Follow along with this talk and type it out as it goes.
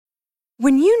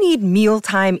When you need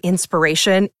mealtime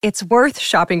inspiration, it's worth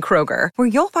shopping Kroger, where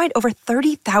you'll find over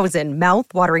 30,000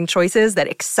 mouth-watering choices that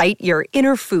excite your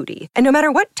inner foodie. And no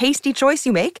matter what tasty choice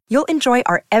you make, you'll enjoy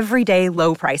our everyday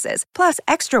low prices, plus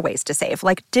extra ways to save,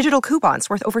 like digital coupons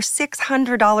worth over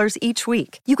 $600 each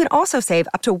week. You can also save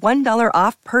up to $1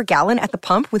 off per gallon at the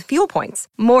pump with fuel points.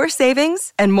 More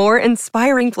savings and more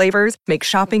inspiring flavors make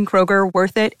shopping Kroger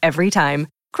worth it every time.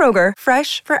 Kroger,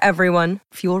 fresh for everyone.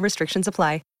 Fuel restrictions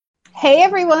apply. Hey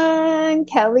everyone,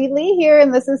 Kelly Lee here,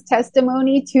 and this is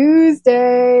Testimony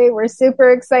Tuesday. We're super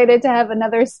excited to have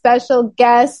another special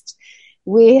guest.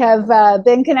 We have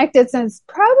been connected since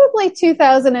probably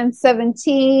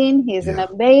 2017. He's an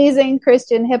amazing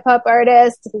Christian hip hop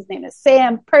artist. His name is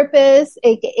Sam Purpose,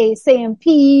 aka Sam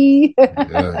P.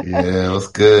 What's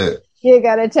good? You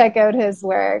got to check out his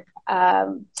work.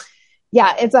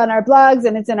 It's on our blogs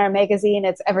and it's in our magazine.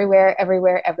 It's everywhere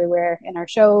in our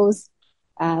shows.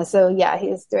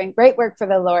 He's doing great work for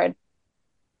the Lord.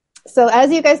 So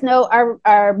as you guys know,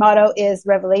 our motto is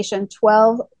Revelation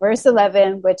 12, verse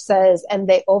 11, which says, "And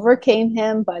they overcame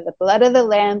him by the blood of the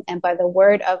Lamb and by the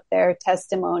word of their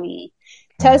testimony."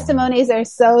 Testimonies are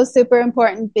so super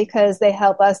important because they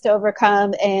help us to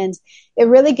overcome, and it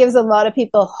really gives a lot of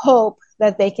people hope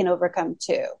that they can overcome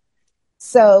too.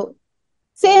 So,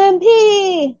 Sam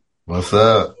P. What's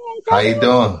up? How you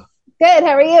doing? Good.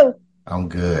 How are you? I'm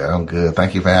good.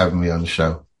 Thank you for having me on the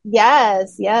show.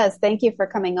 Yes. Thank you for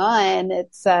coming on.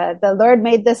 It's the Lord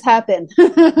made this happen.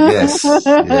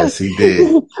 Yes, he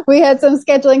did. We had some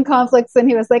scheduling conflicts and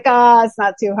he was like, it's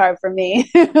not too hard for me.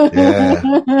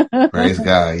 Praise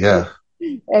God. Yeah.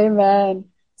 Amen.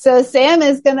 So Sam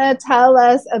is going to tell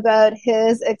us about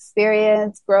his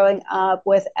experience growing up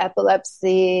with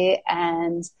epilepsy,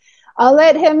 and I'll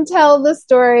let him tell the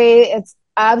story. It's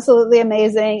absolutely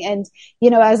amazing. And,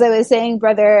 as I was saying,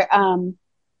 brother,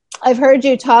 I've heard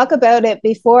you talk about it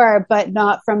before, but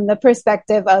not from the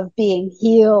perspective of being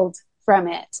healed from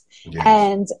it. Yes.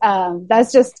 And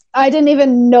that's just, I didn't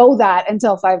even know that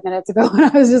until 5 minutes ago. And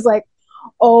I was just like,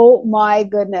 oh my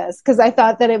goodness. Because I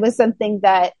thought that it was something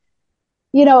that,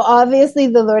 obviously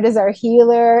the Lord is our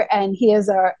healer and he is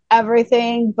our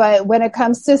everything. But when it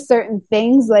comes to certain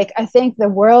things, like I think the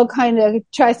world kind of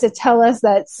tries to tell us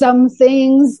that some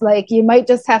things, like you might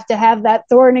just have to have that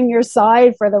thorn in your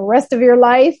side for the rest of your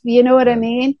life. You know what I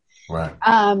mean? Right.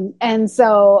 And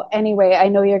so anyway, I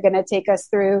know you're going to take us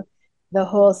through the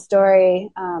whole story,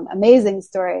 amazing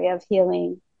story of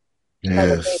healing. Yes. By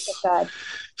the grace of God.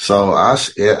 So I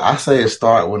say it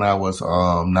started when I was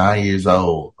 9 years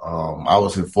old. I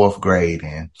was in fourth grade,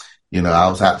 and I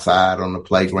was outside on the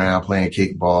playground playing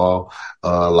kickball,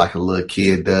 like a little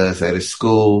kid does at his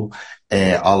school.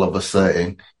 And all of a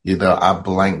sudden, I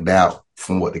blanked out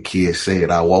from what the kid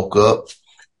said. I woke up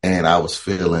and I was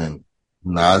feeling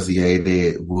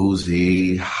nauseated,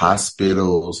 woozy,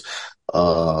 hospitals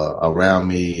around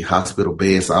me, hospital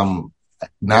beds. I'm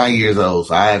 9 years old,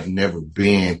 so I have never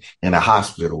been in a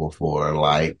hospital before,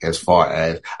 like as far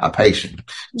as a patient.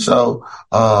 Mm-hmm. So,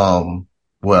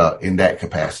 in that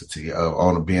capacity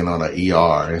of being on an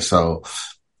ER. And so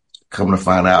coming to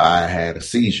find out I had a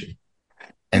seizure.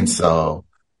 And so,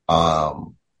 I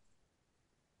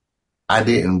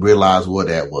didn't realize what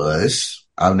that was.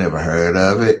 I've never heard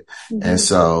of it. Mm-hmm. And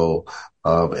so,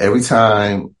 every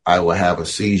time I would have a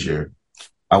seizure,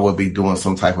 I would be doing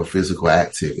some type of physical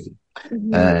activity.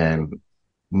 Mm-hmm. And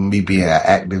me being an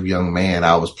active young man,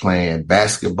 I was playing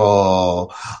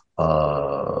basketball,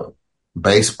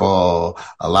 baseball,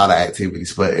 a lot of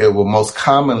activities, but it will most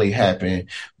commonly happen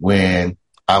when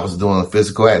I was doing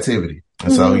physical activity.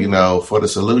 And mm-hmm. So, for the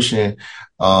solution,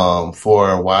 for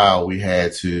a while we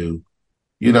had to,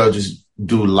 just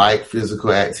do light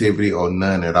physical activity or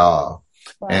none at all.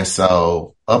 Wow. And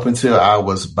so up until I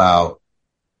was about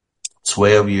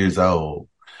 12 years old,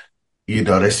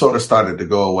 they sort of started to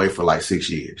go away for like 6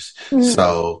 years. Mm-hmm.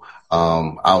 So,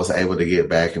 I was able to get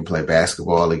back and play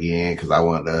basketball again because I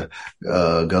wanted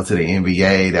to, go to the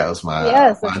NBA. That was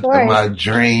my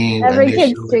dream. Every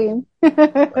kid's dream.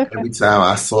 Every time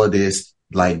I saw this,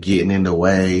 like getting in the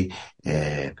way,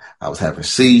 and I was having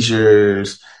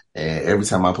seizures, and every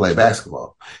time I played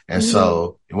basketball. And mm-hmm.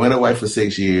 so it went away for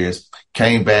 6 years,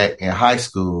 came back in high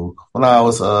school when I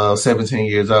was 17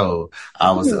 years old.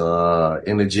 I was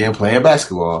in the gym playing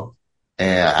basketball,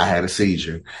 and I had a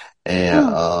seizure.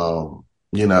 And,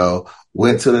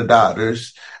 went to the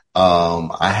doctors.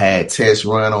 I had tests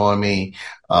run on me.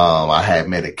 I had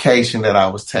medication that I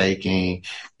was taking.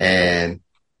 And,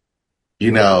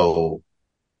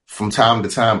 from time to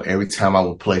time, every time I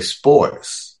would play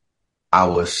sports, I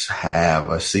would have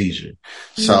a seizure.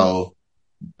 Mm-hmm. So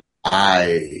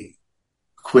I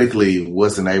quickly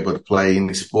wasn't able to play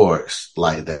any sports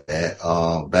like that.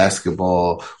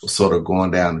 Basketball was sort of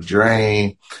going down the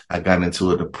drain. I got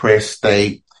into a depressed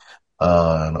state.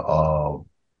 And,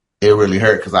 it really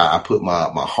hurt because I put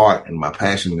my heart and my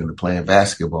passion into playing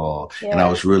basketball, and I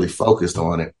was really focused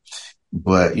on it.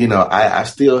 But, I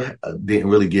still didn't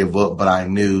really give up, but I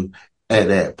knew at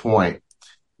that point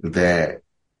that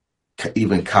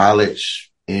even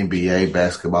college NBA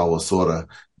basketball was sort of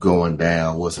going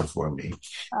down, wasn't for me.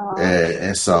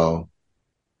 And so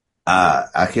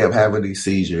I kept having these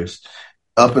seizures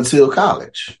up until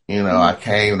college. I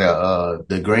came to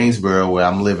the Greensboro, where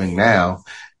I'm living now,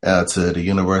 to the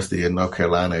University of North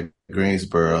Carolina,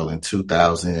 Greensboro in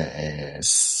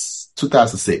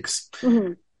 2006.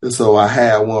 Mm-hmm. So I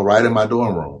had one right in my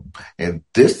dorm room. And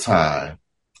this time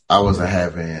I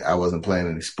wasn't playing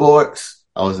any sports.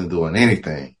 I wasn't doing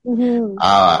anything. Mm-hmm.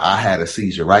 I had a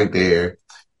seizure right there,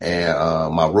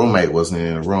 and my roommate wasn't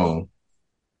in the room.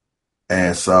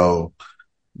 And so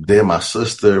then my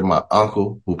sister, my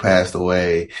uncle who passed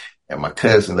away, and my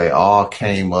cousin, they all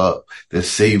came up to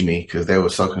see me because they were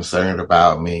so concerned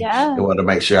about me. Yeah. They wanted to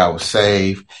make sure I was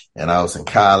safe, and I was in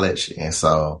college. And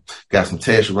so got some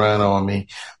tests run on me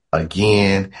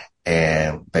again,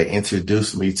 and they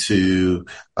introduced me to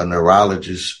a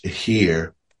neurologist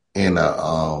here in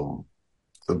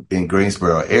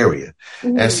Greensboro area.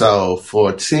 Mm-hmm. And so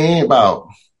from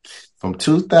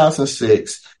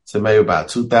 2006 to maybe about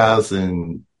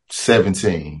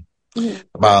 2017, mm-hmm.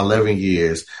 about 11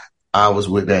 years, I was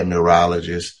with that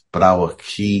neurologist, but I would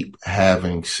keep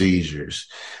having seizures.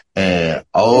 And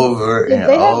over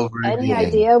and over again. Did they have any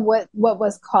idea what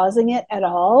was causing it at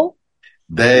all?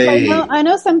 I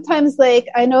know sometimes,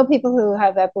 I know people who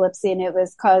have epilepsy, and it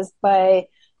was caused by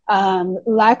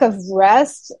lack of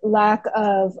rest, or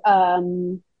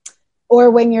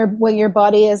when your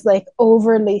body is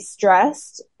overly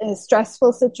stressed,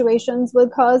 stressful situations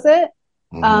would cause it.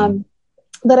 Mm-hmm.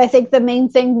 But I think the main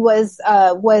thing was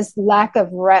lack of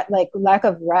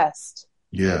rest.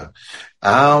 Yeah.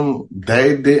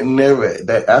 They didn't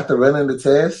after running the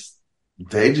test,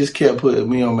 they just kept putting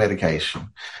me on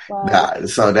medication. Wow.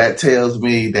 So that tells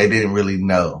me they didn't really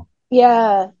know.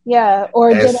 Yeah.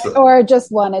 Or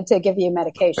just wanted to give you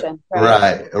medication.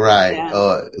 Right.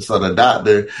 Yeah. So the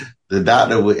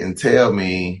doctor wouldn't tell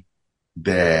me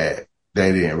that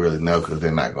they didn't really know, because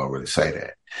they're not going to really say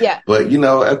that. Yeah. But,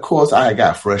 of course, I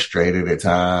got frustrated at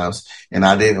times, and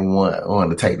I didn't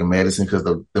want to take the medicine because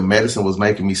the medicine was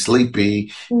making me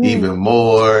sleepy mm-hmm. even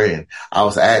more. And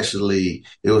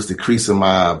it was decreasing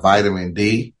my vitamin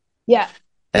D. Yeah.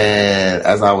 And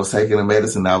as I was taking the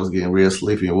medicine, I was getting real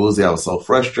sleepy and woozy. I was so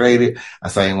frustrated. I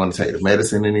said I didn't want to take the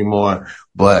medicine anymore.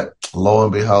 But lo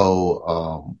and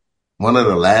behold, one of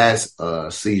the last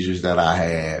seizures that I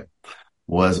had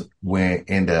was when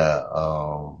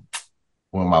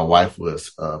my wife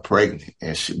was pregnant,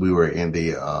 and we were in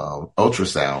the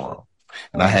ultrasound room,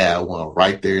 and I had one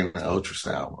right there in the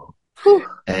ultrasound room. Whew.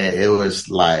 And it was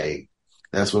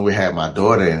that's when we had my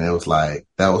daughter, and it was that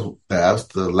was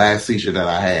the last seizure that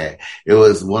I had. It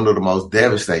was one of the most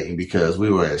devastating because we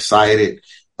were excited.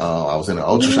 I was in the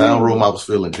ultrasound room. I was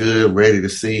feeling good, ready to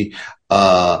see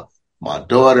my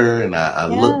daughter, and I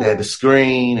looked at the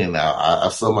screen, and I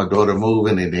saw my daughter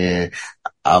moving, and then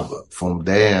from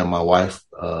there, my wife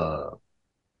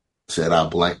said I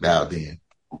blanked out then,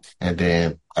 and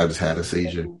then I just had a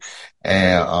seizure,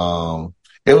 and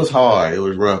it was hard. It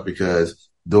was rough because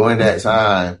during that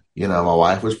time, my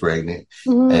wife was pregnant,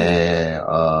 mm-hmm. and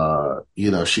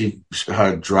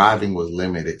her driving was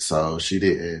limited, so she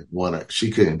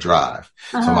couldn't drive.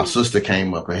 Uh-huh. So my sister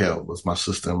came up and helped. It was my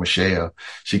sister Michelle.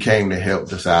 She came to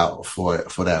help us out for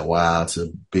that while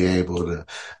to be able to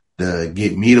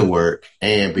get me to work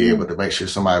and be able to make sure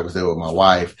somebody was there with my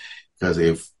wife, because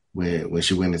when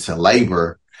she went into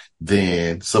labor,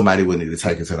 then somebody would need to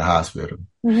take her to the hospital.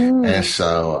 Mm-hmm. And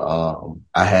so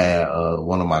I had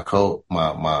one of my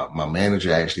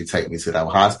manager actually take me to that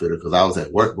hospital because I was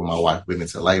at work when my wife went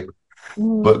into labor.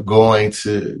 Mm-hmm. But going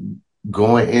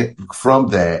in from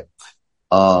that,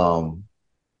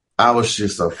 I was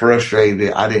just so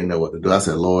frustrated. I didn't know what to do. I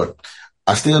said, Lord,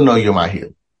 I still know you're my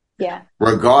healer. Yeah.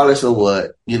 Regardless of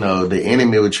what, the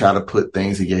enemy would try to put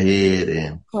things in your head,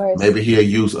 and maybe he'll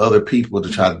use other people to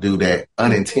try to do that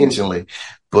unintentionally,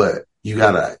 but you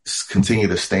got to continue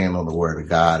to stand on the word of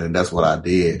God. And that's what I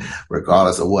did,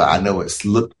 regardless of what. I know it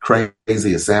looked crazy,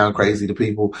 it sound crazy to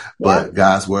people, but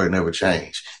God's word never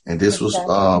changed. And this was,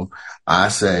 I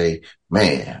say,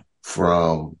 man,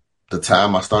 from the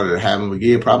time I started having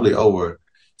again, probably over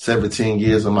 17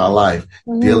 years of my life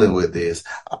dealing with this.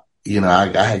 I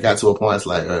had got to a point, it's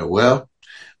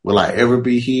will I ever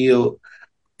be healed?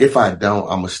 If I don't,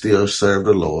 I'm going to still serve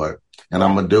the Lord and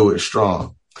I'm going to do it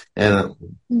strong. And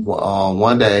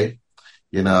one day,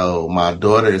 my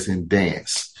daughter is in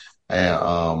dance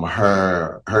and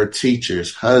her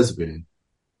teacher's husband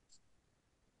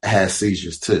has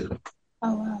seizures too.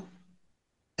 Oh, wow.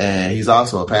 And he's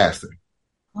also a pastor.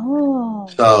 Oh.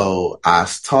 So I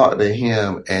talked to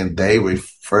him and they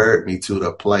referred me to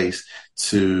the place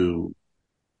to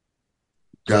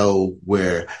go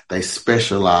where they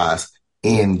specialize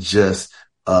in just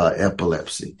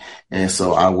epilepsy. And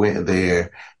so I went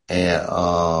there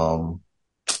and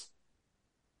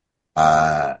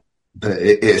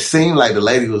it seemed like the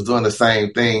lady was doing the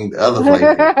same thing the other place.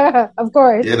 Of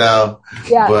course. Yeah.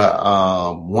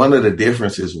 But one of the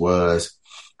differences was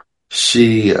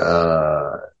they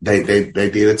did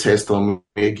a test on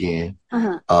me again.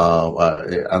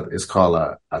 It's called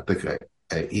I think a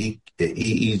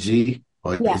EEG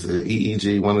or it's an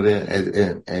EEG, one of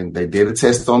them, and they did a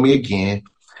test on me again,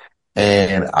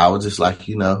 and I was just like,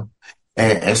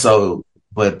 and so,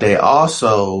 but they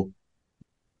also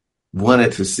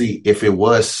wanted to see if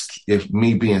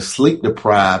me being sleep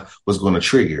deprived was going to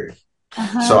trigger it.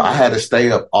 So I had to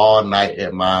stay up all night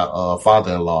at my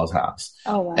father-in-law's house.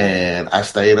 Oh, wow. And I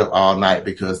stayed up all night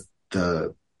because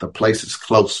the place is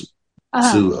close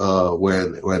to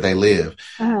where they live.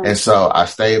 And so I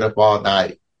stayed up all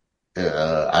night.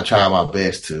 I tried my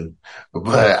best to,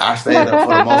 but I stayed up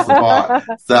for the most part.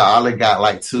 So I only got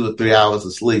like 2 or 3 hours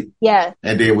of sleep. Yeah.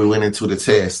 And then we went into the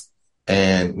test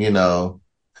and,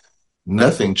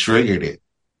 nothing triggered it.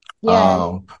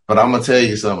 Yeah. But I'm gonna tell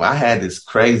you something. I had this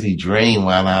crazy dream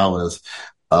when I was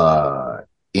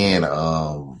when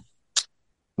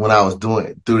I was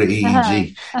doing through the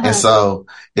EEG. And so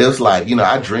it was like,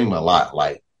 I dream a lot.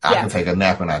 Like I can take a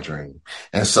nap and I dream.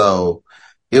 And so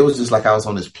it was just like I was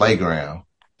on this playground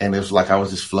and it was like I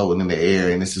was just floating in the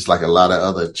air and it's just like a lot of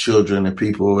other children and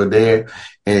people were there.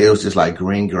 And it was just like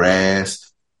green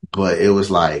grass, but it was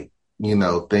like,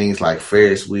 things like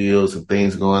Ferris wheels and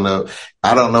things going up.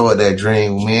 I don't know what that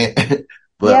dream meant,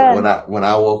 but when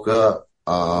I woke up,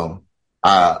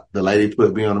 the lady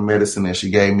put me on the medicine and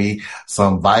she gave me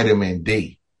some vitamin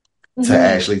D to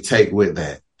actually take with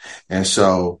that. And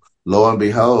so lo and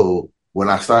behold, when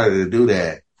I started to do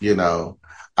that,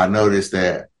 I noticed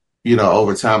that,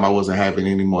 over time I wasn't having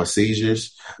any more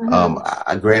seizures.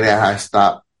 Granted, I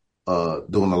stopped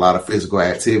doing a lot of physical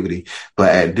activity,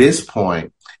 but at this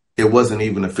point, it wasn't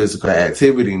even a physical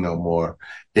activity no more.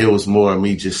 It was more of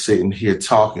me just sitting here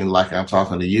talking like I'm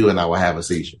talking to you and I would have a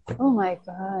seizure. Oh my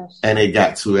gosh. And it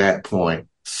got to that point.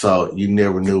 So you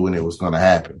never knew when it was going to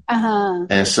happen.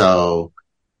 And so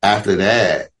after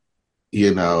that,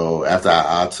 after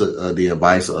I took the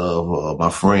advice of my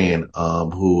friend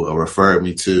who referred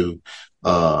me to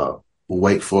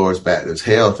Wake Forest Baptist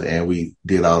Health, and we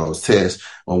did all those tests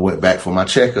and went back for my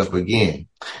checkup again.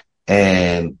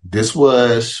 And this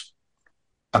was,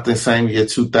 I think, same year,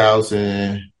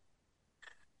 2000,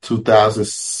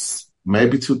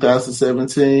 maybe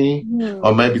 2017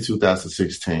 or maybe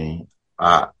 2016.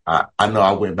 I know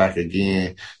I went back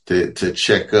again to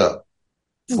check up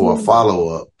for a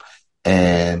follow-up.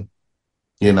 And,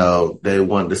 they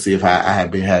wanted to see if I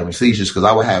had been having seizures because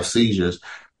I would have seizures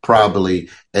probably.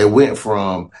 It went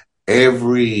from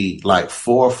every like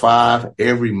 4 or 5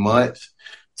 every month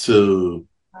to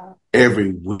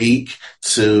every week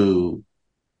to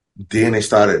then it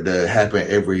started to happen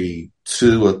every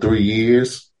 2 or 3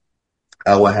 years.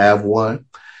 I would have one.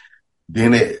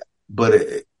 Then it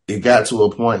got to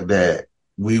a point that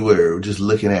we were just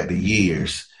looking at the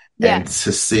years and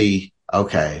to see,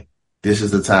 okay, this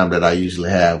is the time that I usually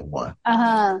have one.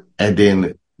 And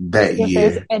then that year.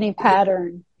 If there's any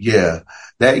pattern. Yeah.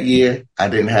 That year I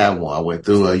didn't have one. I went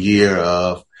through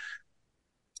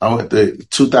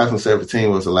 2017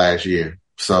 was the last year.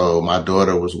 So my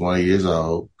daughter was 1 year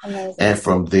old. Amazing. And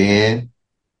from then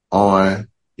on,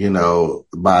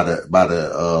 by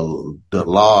the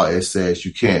law, it says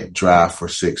you can't drive for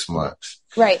 6 months.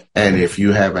 Right. And if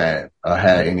you haven't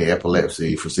had any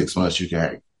epilepsy for 6 months, you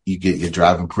get your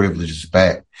driving privileges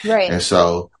back. Right. And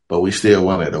so, but we still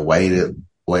wanted to wait it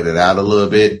out a little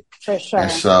bit. For sure.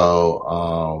 And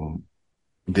so,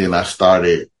 then I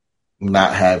started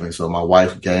not having, so my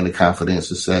wife gained the confidence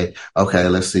to say, okay,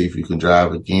 let's see if you can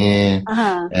drive again.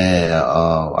 And,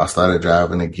 I started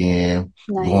driving again,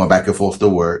 going back and forth to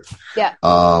work. Yeah.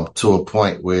 To a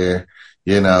point where,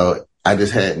 I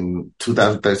just in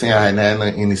 2013, I hadn't had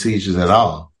any seizures at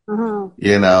all, and,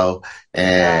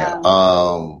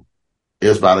 it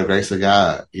was by the grace of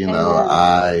God,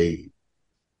 I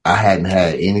hadn't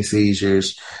had any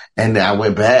seizures. And then I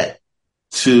went back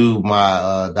to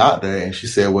my doctor, and she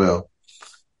said, well,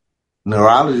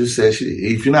 neurologist said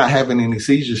if you're not having any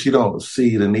seizures, she don't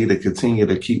see the need to continue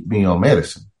to keep me on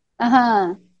medicine.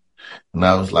 Uh-huh. And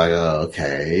I was like,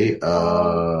 okay,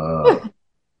 all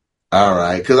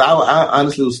right. Because I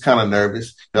honestly was kind of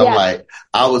nervous. I'm like,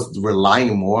 I was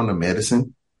relying more on the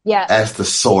medicine as the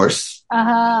source,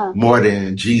 more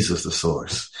than Jesus, the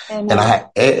source. Amen.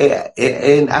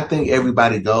 And I think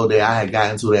everybody go there. I had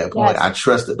gotten to that point. Yes. I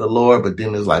trusted the Lord, but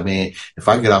then it's like, man, if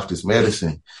I get off this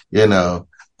medicine, you know,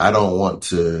 I don't want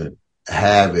to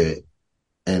have it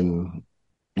and,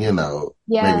 you know,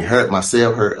 maybe hurt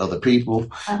myself, hurt other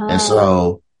people. And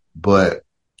so, but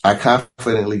I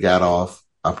confidently got off.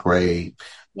 I prayed.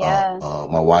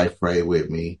 My wife prayed with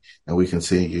me, and we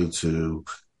continue to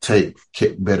take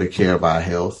better care of our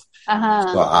health. So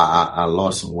I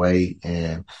lost some weight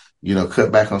and, you know,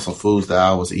 cut back on some foods that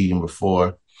I was eating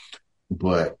before.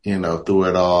 But, you know, through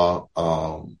it all,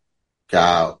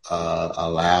 God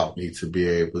allowed me to be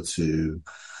able to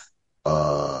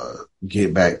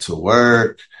get back to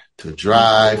work, to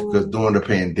drive, because during the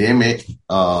pandemic,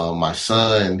 my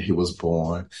son, he was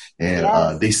born in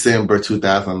December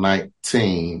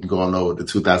 2019, going over to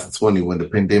 2020 when the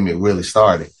pandemic really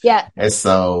started. Yeah. And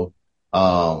so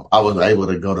I was able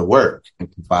to go to work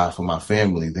and provide for my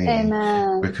family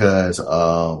then. Because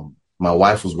my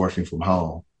wife was working from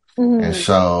home. And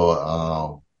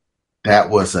so that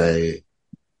was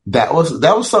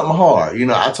something hard. You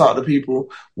know, I talk to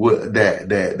people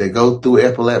that go through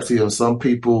epilepsy, and some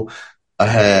people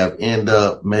end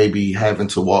up maybe having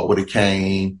to walk with a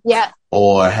cane,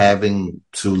 or having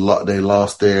to they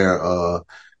lost their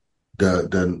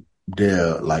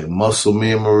their like muscle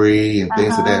memory and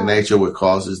things of that nature, which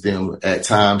causes them at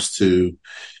times to,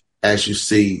 as you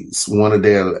see, one of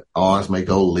their arms may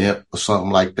go limp or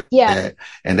something like that,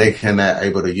 and they cannot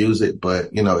able to use it.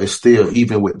 But, you know, it's still,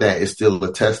 even with that, it's still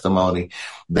a testimony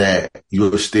that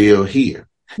you're still here.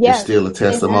 It's still a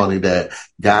testimony that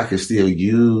God can still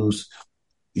use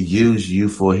you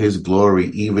for his glory,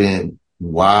 even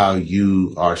while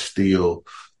you are still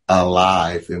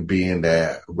alive and being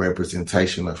that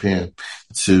representation of him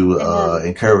to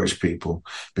encourage people.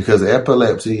 Because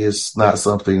epilepsy is not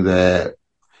something that,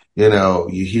 you know,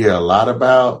 you hear a lot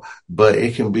about, but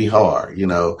it can be hard, you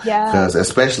know, because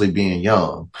especially being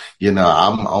young, you know,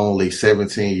 I'm only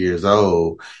 17 years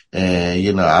old, and,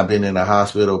 you know, I've been in the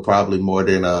hospital probably more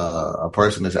than a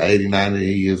person that's 80, 90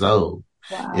 years old.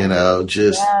 Wow. You know,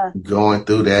 just going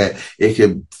through that, it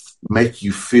can make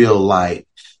you feel like,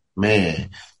 man,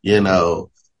 you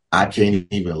know, I can't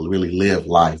even really live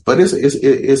life, but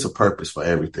it's a purpose for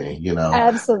everything, you know.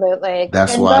 Absolutely.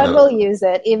 That's why God will use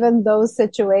it. Even those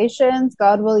situations,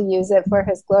 God will use it for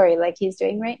his glory, like he's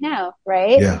doing right now,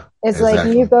 right? Yeah. It's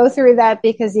like you go through that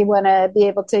because you want to be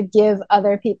able to give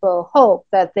other people hope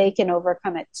that they can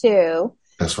overcome it too.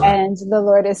 That's right. And the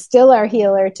Lord is still our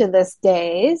healer to this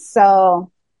day. So,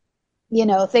 you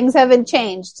know, things haven't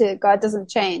changed. God doesn't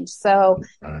change. So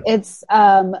it's,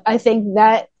 I think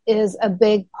that is a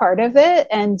big part of it.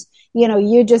 And, you know,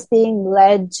 you just being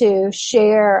led to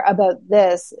share about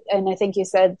this. And I think you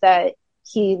said that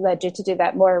he led you to do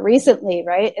that more recently,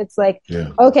 right? It's like,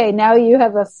 okay, now you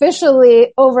have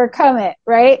officially overcome it,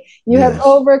 right? You have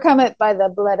overcome it by the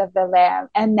blood of the Lamb.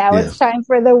 And now it's time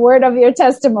for the word of your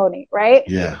testimony, right?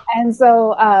 Yeah. And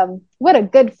so, what a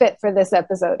good fit for this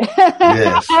episode.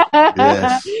 Yes.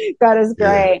 God is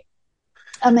great.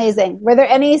 Amazing. Were there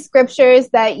any scriptures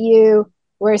that you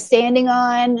were standing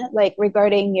on, like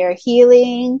regarding your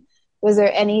healing? Was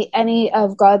there any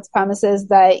of God's promises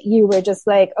that you were just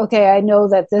like, okay, I know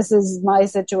that this is my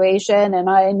situation, and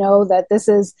I know that this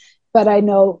is, but I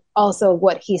know also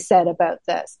what he said about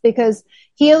this? Because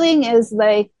healing is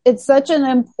like, it's such an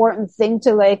important thing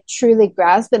to like truly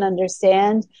grasp and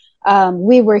understand.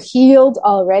 We were healed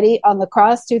already on the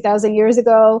cross 2,000 years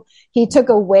ago. He took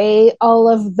away all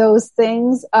of those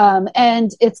things.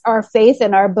 And it's our faith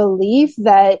and our belief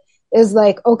that is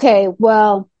like, okay,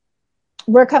 well,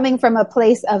 we're coming from a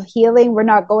place of healing. We're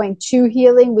not going to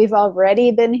healing. We've already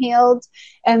been healed.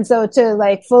 And so to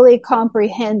like fully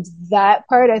comprehend that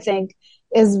part, I think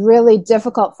is really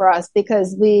difficult for us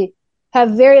because we have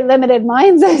very limited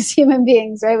minds as human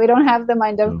beings, right? We don't have the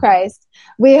mind of Christ.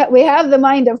 We have the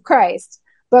mind of Christ,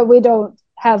 but we don't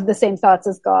have the same thoughts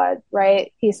as God,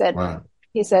 right? He said,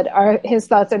 his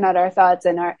thoughts are not our thoughts,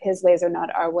 and his ways are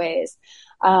not our ways.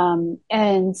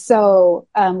 And so,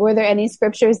 were there any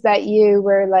scriptures that you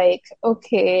were like,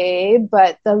 okay,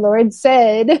 but the Lord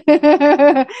said,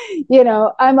 you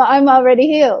know, I'm already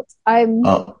healed.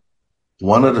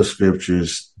 One of the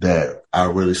scriptures that I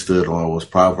really stood on was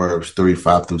Proverbs 3,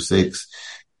 5 through 6.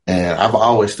 And I've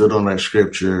always stood on that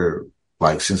scripture,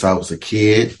 like since I was a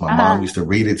kid. My mom used to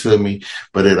read it to me,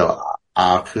 but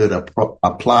I could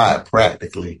apply it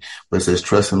practically. But it says,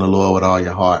 trust in the Lord with all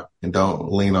your heart and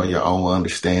don't lean on your own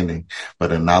understanding,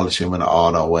 but acknowledge him in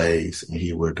all thy ways and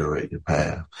he will direct your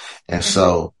path. And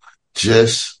so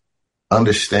just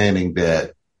understanding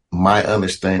that, my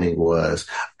understanding was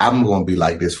I'm going to be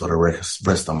like this for the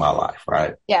rest of my life.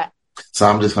 Right. Yeah. So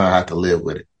I'm just going to have to live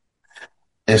with it.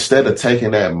 Instead of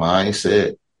taking that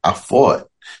mindset, I fought,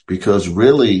 because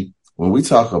really when we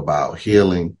talk about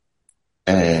healing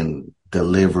and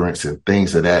deliverance and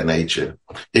things of that nature,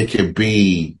 it can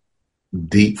be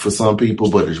deep for some people,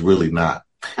 but it's really not.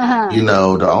 You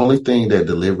know, the only thing that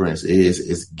deliverance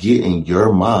is getting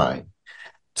your mind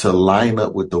to line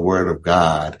up with the word of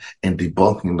God and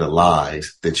debunking the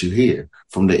lies that you hear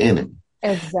from the enemy.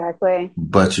 Exactly.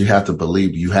 But you have to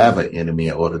believe you have an enemy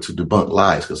in order to debunk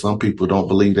lies, because some people don't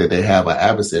believe that they have an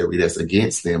adversary that's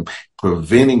against them,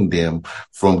 preventing them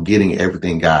from getting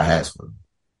everything God has for them.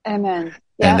 Amen.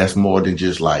 Yep. And that's more than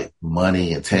just like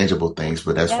money and tangible things,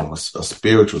 but that's from a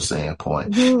spiritual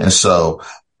standpoint. And so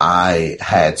I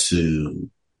had to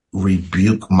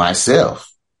rebuke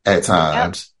myself at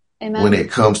times when it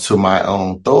comes to my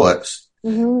own thoughts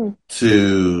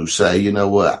to say, you know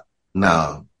what?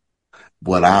 No.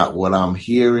 What I'm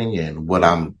hearing and what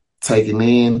I'm taking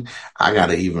in, I got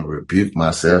to even rebuke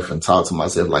myself and talk to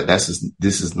myself like this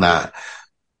is not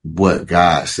what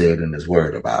God said in his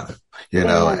word about it, you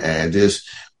know. And just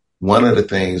one of the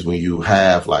things, when you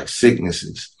have like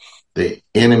sicknesses, the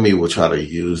enemy will try to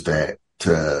use that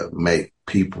to make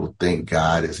people think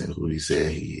God isn't who he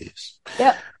said he is.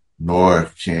 Yep.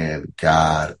 Nor can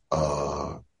God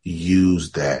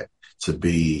use that to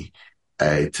be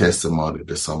a testimony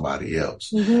to somebody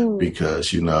else,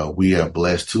 because, you know, we are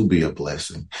blessed to be a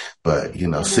blessing, but, you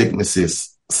know,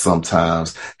 sicknesses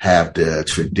sometimes have the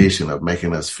tradition of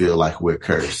making us feel like we're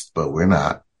cursed, but we're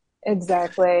not.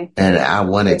 Exactly. And I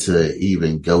wanted to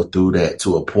even go through that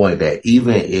to a point that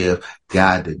even if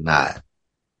God did not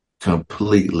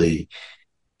completely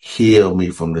heal me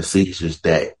from the seizures,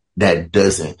 that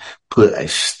doesn't put a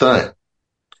stunt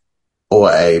or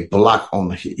a block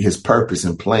on his purpose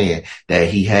and plan that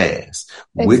he has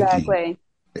with you,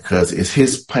 because it's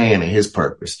his plan and his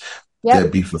purpose to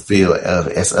be fulfilled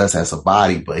as us as a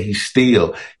body. But he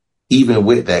still, even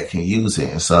with that, can use it.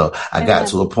 And so I got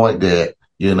to a point that,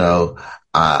 you know,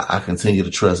 I continue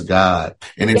to trust God,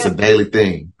 and it's a daily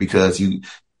thing, because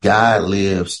God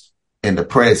lives in the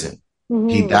present.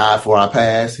 He died for our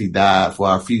past. He died for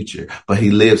our future, but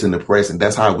he lives in the present.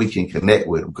 That's how we can connect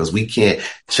with him, because we can't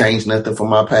change nothing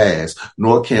from our past,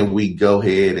 nor can we go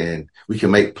ahead and we can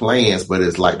make plans. But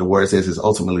it's like the word says, it's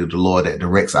ultimately the Lord that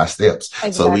directs our steps.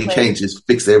 Exactly. So we can't just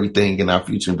fix everything in our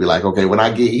future and be like, okay, when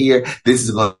I get here, this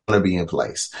is going to be in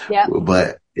place.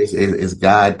 But it's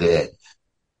God that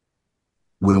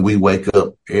when we wake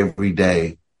up every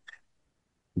day,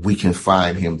 we can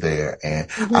find him there. And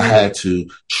I had to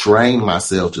train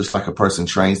myself, just like a person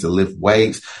trains to lift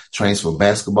weights, trains for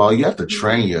basketball. You have to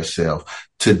train yourself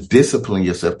to discipline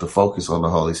yourself to focus on the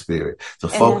Holy Spirit, to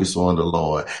focus on the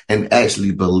Lord, and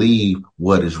actually believe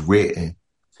what is written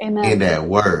in that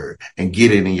word and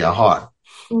get it in your heart.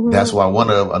 That's why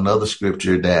another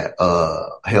scripture that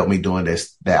helped me during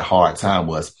that hard time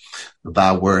was,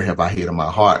 thy word have I hid in my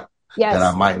heart, that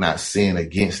I might not sin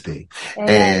against thee.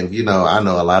 And, you know, I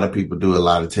know a lot of people do a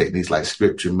lot of techniques like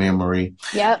scripture memory.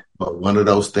 But one of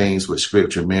those things with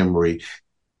scripture memory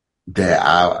that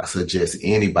I suggest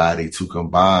anybody to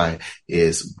combine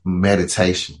is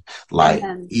meditation. Like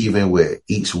even with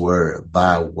each word,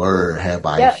 thy word have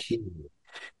I hid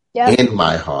in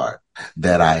my heart,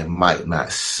 that I might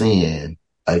not sin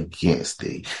against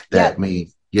thee. That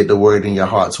means get the word in your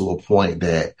heart to a point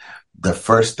that the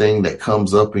first thing that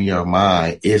comes up in your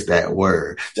mind is that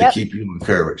word to keep you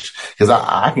encouraged. Because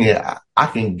I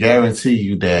can guarantee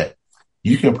you that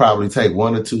you can probably take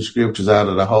one or two scriptures out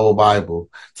of the whole Bible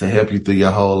to help you through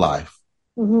your whole life.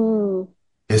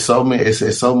 It's so many,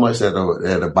 it's so much that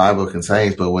the Bible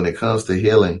contains. But when it comes to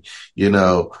healing, you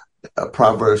know,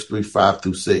 Proverbs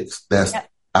 3:5-6,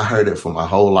 I heard it for my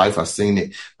whole life. I've seen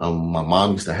it. My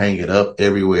mom used to hang it up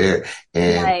everywhere.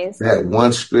 And that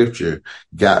one scripture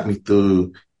got me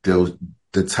through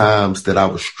the times that I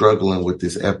was struggling with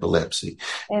this epilepsy.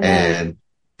 And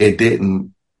it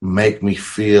didn't make me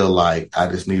feel like I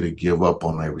just need to give up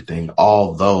on everything,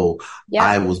 although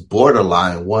I was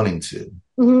borderline wanting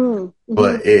to.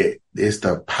 But it's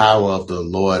the power of the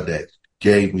Lord that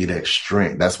gave me that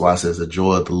strength. That's why it says the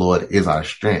joy of the Lord is our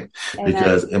strength.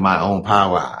 Because in my own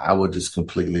power, I would just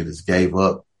completely gave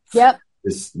up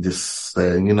just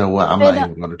saying, you know what, I'm not And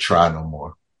even going to try no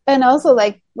more. and also,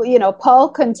 like, you know, Paul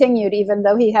continued even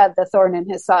though he had the thorn in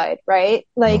his side, right?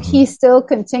 Like, he Hmm. still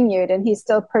continued and he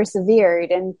still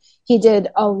persevered and he did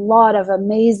a lot of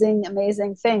amazing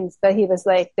things. But he was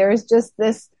like, there's just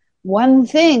this one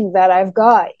thing that I've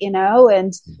got, you know.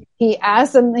 And he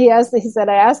said,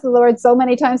 I asked the Lord so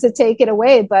many times to take it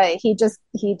away, but he just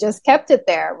kept it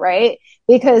there, right?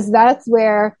 Because that's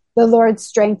where the Lord's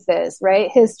strength is,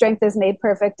 right? His strength is made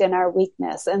perfect in our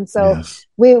weakness. And so Yes.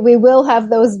 we will have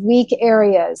those weak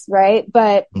areas, right?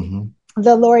 But Hmm.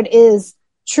 the Lord is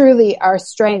truly our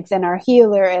strength and our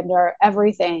healer and our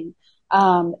everything.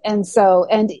 And so,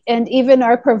 and even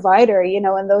our provider, you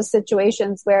know, in those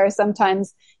situations where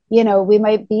sometimes, you know, we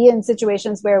might be in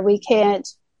situations where we can't,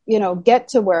 you know, get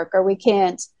to work or we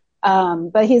can't,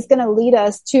 but he's going to lead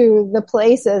us to the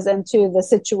places and to the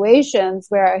situations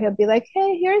where he'll be like,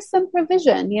 hey, here's some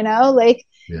provision, you know, like,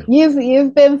 Yeah.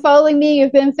 you've been following me,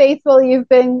 you've been faithful, you've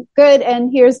been good,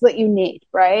 and here's what you need,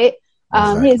 right?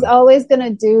 He's Exactly. always going to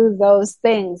do those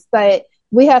things, but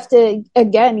we have to,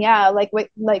 again, yeah, like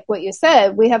what you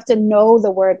said, we have to know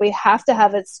the word. We have to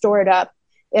have it stored up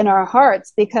in our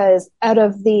hearts, because out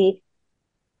of the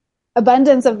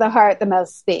abundance of the heart, the mouth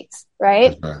speaks,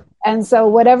 That's right? right. And so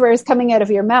whatever is coming out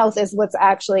of your mouth is what's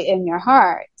actually in your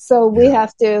heart. So we Yeah.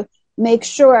 have to make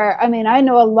sure. I mean, I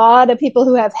know a lot of people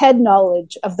who have head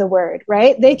knowledge of the word,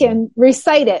 right? They can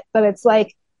recite it, but it's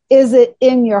like, is it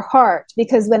in your heart?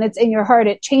 Because when it's in your heart,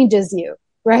 it changes you,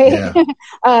 right? Yeah.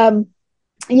 um,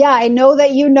 yeah, I know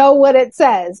that you know what it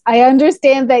says. I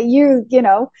understand that you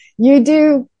know, you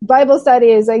do Bible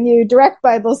studies and you direct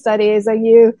Bible studies and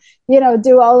you know,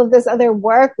 do all of this other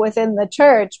work within the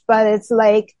church, but it's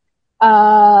like,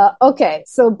 okay,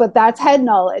 so, but that's head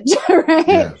knowledge, right?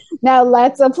 Yeah. Now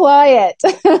let's apply Yeah. it,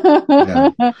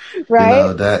 You right?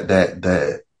 know,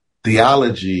 that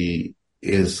theology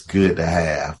is good to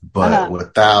have, but Uh-huh.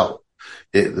 without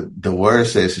it, the word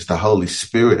says it's the Holy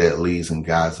Spirit that leads and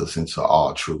guides us into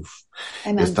all truth. It's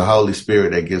Amen. the Holy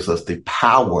Spirit that gives us the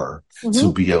power to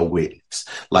Mm-hmm. be a witness.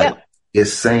 Like Yep.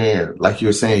 it's saying, like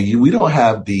you're saying, we don't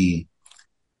have the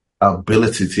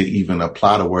ability to even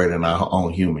apply the word in our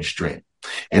own human strength.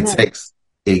 It Amen. takes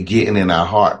it getting in our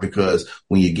heart, because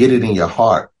when you get it in your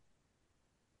heart,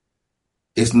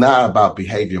 it's not about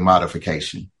behavior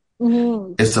modification.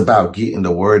 Mm-hmm. It's about getting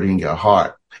the word in your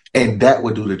heart. And that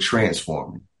will do the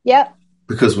transforming. Yep.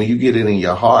 Because when you get it in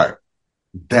your heart,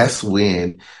 that's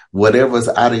when whatever's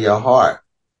out of your heart,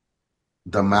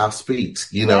 the mouth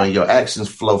speaks, you know, Yep. and your actions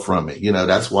flow from it. You know,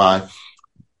 that's why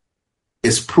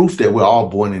it's proof that we're all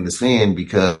born into sin,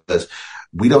 because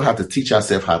we don't have to teach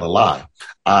ourselves how to lie.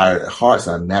 Our hearts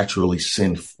are naturally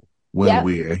sinful when Yep.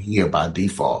 we're here by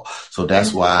default. So that's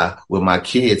Amen. why with my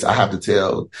kids, I have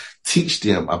to teach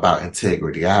them about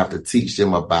integrity. I have to teach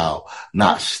them about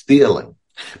not Yep. stealing,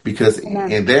 because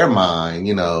Amen. in their mind,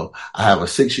 you know, I have a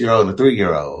 6-year-old and a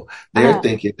 3-year-old. They're Uh-huh.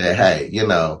 thinking that, hey, you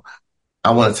know,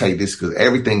 I want to take this because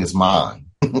everything is mine.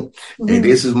 And Mm-hmm.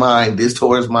 this is mine, this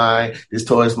toy is mine, this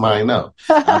toy is mine. No,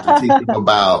 I have to teach them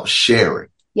about sharing,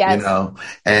 you Yes. know,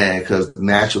 and because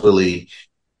naturally,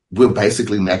 we're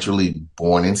basically naturally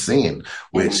born in sin,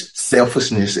 which Amen.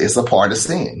 selfishness is a part of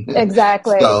sin.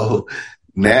 Exactly. So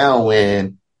now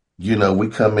when, you know, we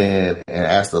come in and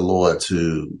ask the Lord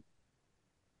to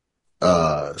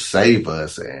save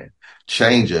us and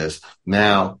change us,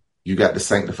 now you got the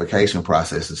sanctification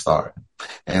process to start.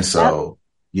 And Yep. so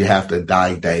you have to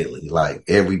die daily, like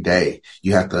every day.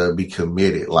 You have to be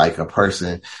committed, like a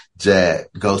person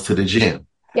that goes to the gym.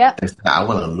 Yep. They say, I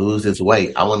want to lose this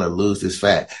weight. I want to lose this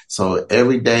fat. So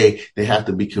every day they have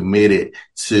to be committed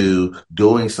to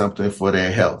doing something for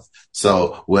their health.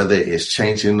 So whether it's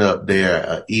changing up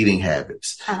their eating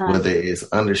habits, Uh-huh. whether it's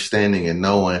understanding and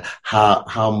knowing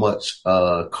how much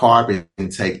carb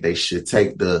intake they should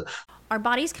take, the Our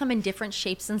bodies come in different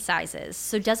shapes and sizes,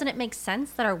 so doesn't it make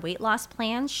sense that our weight loss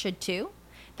plans should too?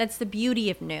 That's the beauty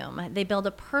of Noom. They build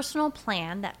a personal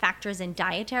plan that factors in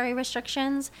dietary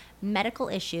restrictions, medical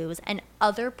issues, and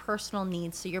other personal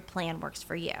needs so your plan works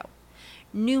for you.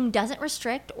 Noom doesn't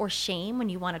restrict or shame when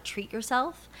you want to treat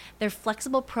yourself. Their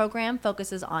flexible program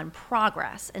focuses on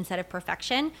progress instead of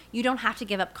perfection. You don't have to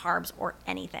give up carbs or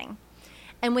anything.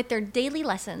 And with their daily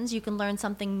lessons, you can learn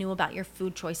something new about your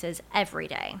food choices every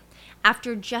day.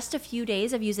 After just a few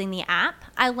days of using the app,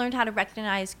 I learned how to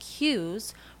recognize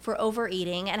cues for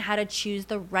overeating and how to choose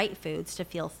the right foods to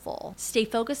feel full. Stay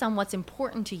focused on what's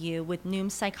important to you with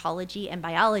Noom's psychology and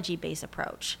biology-based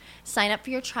approach. Sign up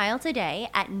for your trial today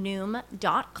at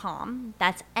Noom.com.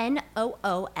 That's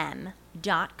Noom.com.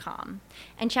 noom.com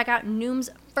and check out Noom's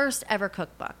first ever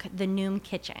cookbook, The Noom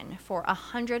Kitchen, for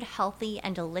 100 healthy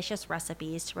and delicious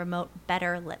recipes to promote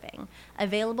better living.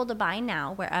 Available to buy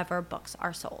now wherever books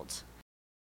are sold.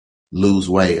 Lose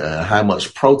weight, how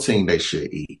much protein they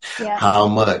should eat, how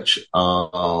much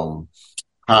how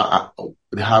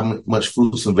much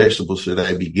fruits and vegetables should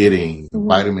they be getting,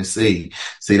 vitamin C.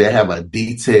 See, they have a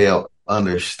detailed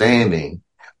understanding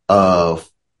of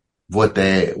what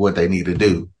they need to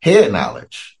do. Head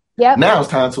knowledge. Yep. Now it's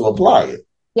time to apply it.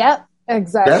 Yep,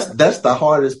 exactly. That's the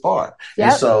hardest part. Yep.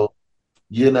 And so,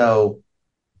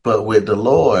 but with the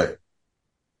Lord,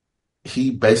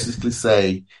 he basically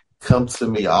say, come to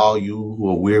me, all you who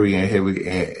are weary and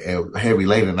heavy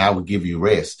laden, and I will give you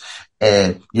rest.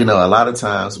 And, a lot of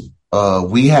times,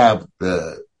 we have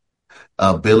the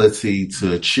ability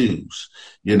to choose.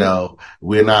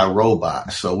 We're not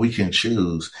robots, so we can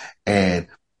choose. And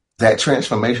that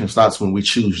transformation starts when we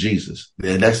choose Jesus.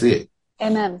 And that's it.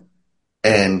 Amen.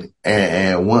 And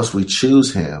once we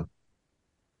choose him,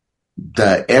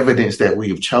 the evidence that we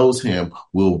have chose him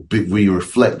will be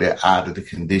reflected out of the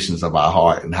conditions of our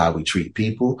heart and how we treat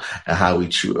people and how we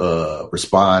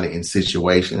respond in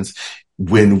situations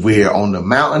when we're on the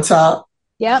mountaintop.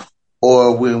 Yep.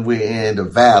 Or when we're in the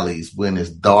valleys, when it's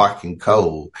dark and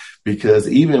cold. Because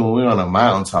even when we're on a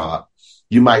mountaintop,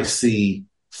 you might see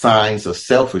signs of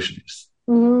selfishness.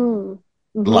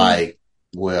 Like,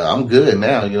 well, I'm good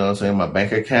now. You know what I'm saying? My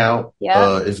bank account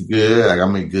is good. Like,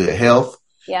 I'm in good health.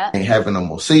 Yeah. Ain't having no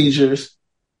more seizures.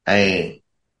 And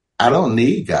I don't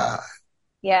need God.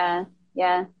 Yeah.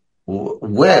 Yeah.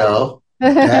 Well,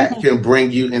 that can bring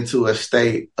you into a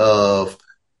state of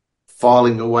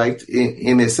falling away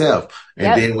in itself.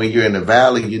 And then when you're in the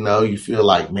valley, you feel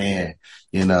like, man,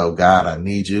 God, I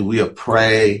need you. We'll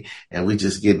pray and we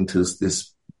just get into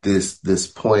this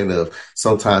point of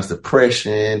sometimes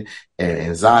depression and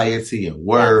anxiety and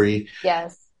worry.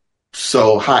 Yes.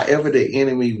 So however the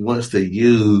enemy wants to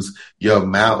use your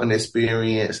mountain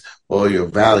experience or your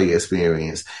valley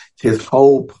experience, his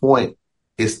whole point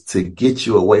is to get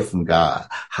you away from God,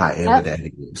 however that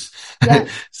is. Yep.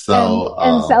 So,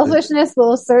 and selfishness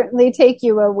will certainly take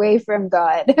you away from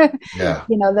God. Yeah.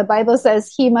 The Bible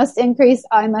says he must increase,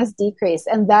 I must decrease.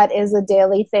 And that is a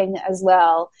daily thing as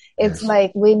well. It's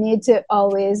like we need to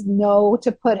always know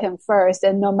to put him first.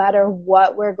 And no matter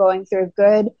what we're going through,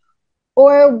 good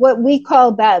or what we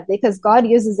call bad, because God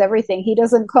uses everything. He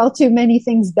doesn't call too many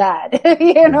things bad.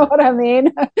 You know what I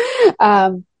mean?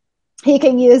 He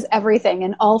can use everything,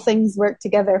 and all things work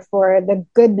together for the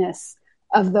goodness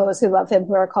of those who love him,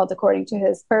 who are called according to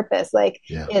his purpose. Like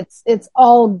it's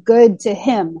all good to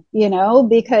him,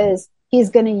 because he's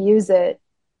going to use it,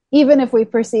 even if we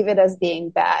perceive it as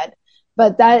being bad.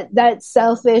 But that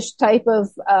selfish type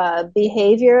of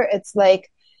behavior, it's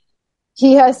like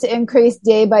he has to increase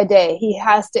day by day. He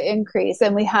has to increase,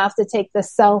 and we have to take the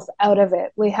self out of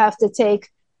it. We have to take,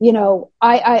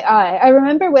 I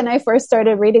remember when I first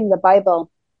started reading the Bible,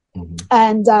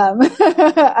 and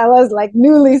I was like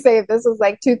newly saved. This was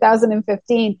like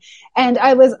 2015. And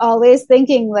I was always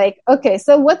thinking like, okay,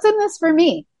 so what's in this for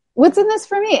me? What's in this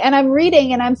for me? And I'm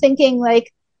reading and I'm thinking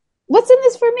like, what's in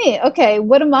this for me? Okay,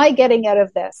 what am I getting out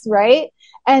of this? Right?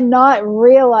 And not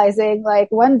realizing, like,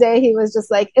 one day he was just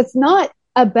like, it's not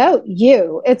about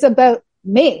you. It's about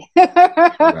me.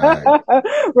 Right.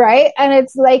 Right. And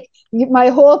it's like my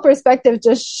whole perspective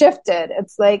just shifted.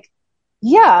 It's like,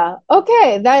 yeah,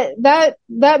 okay,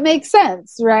 that makes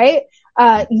sense. Right.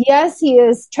 Yes, he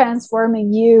is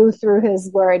transforming you through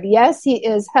his word. Yes, he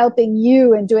is helping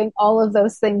you and doing all of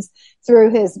those things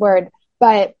through his word.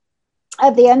 But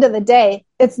at the end of the day,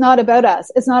 it's not about us.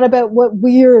 It's not about what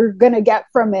we're going to get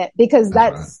from it, because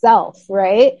that's right. Self,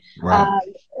 right?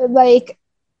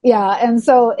 And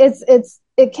so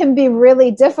it can be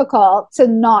really difficult to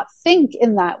not think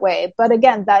in that way. But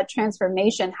again, that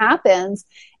transformation happens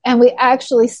and we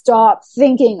actually stop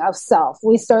thinking of self.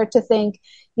 We start to think,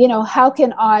 how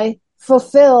can I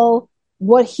fulfill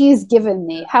what he's given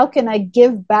me? How can I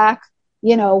give back,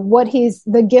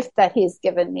 the gift that he's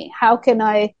given me? How can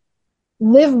I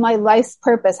live my life's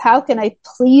purpose? How can I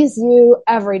please you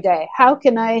every day? How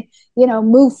can I,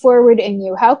 move forward in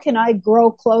you? How can I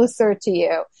grow closer to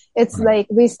you? It's like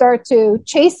we start to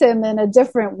chase him in a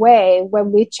different way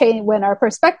when our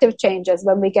perspective changes,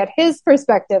 when we get his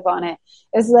perspective on it.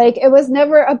 It's like, it was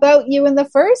never about you in the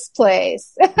first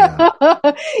place. Yeah.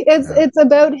 It's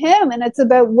about him, and it's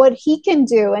about what he can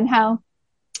do and how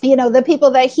the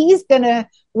people that he's going to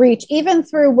reach, even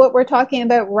through what we're talking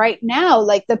about right now,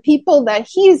 like the people that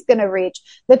he's going to reach,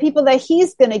 the people that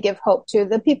he's going to give hope to,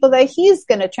 the people that he's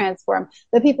going to transform,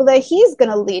 the people that he's going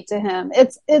to lead to him.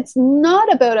 It's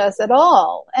not about us at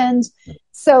all. And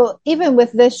so even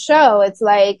with this show, it's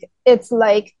like,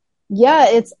 yeah,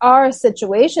 it's our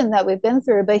situation that we've been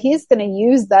through, but he's going to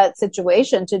use that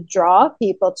situation to draw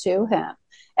people to him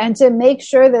and to make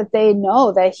sure that they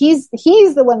know that he's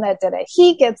the one that did it.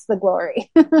 He gets the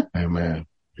glory. Amen.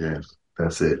 Yes,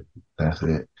 that's it. That's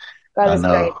it. That is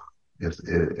great.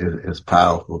 It's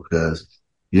powerful because,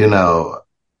 we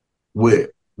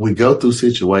go through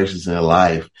situations in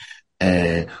life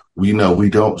and we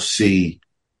don't see,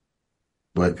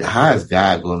 but how is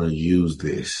God going to use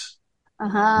this?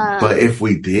 But if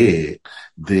we did,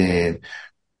 then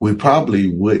we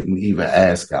probably wouldn't even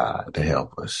ask God to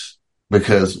help us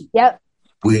because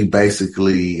we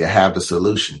basically have the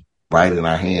solution right in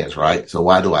our hands, right? So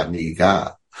why do I need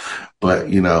God? But,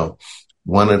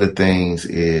 one of the things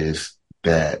is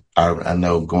that I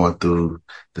know going through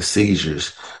the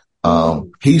seizures,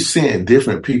 he sent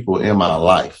different people in my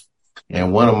life.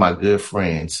 And one of my good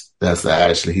friends,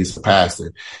 he's a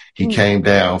pastor. He came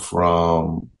down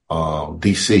from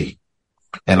DC,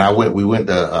 and we went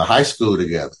to high school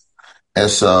together. And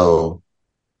so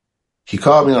he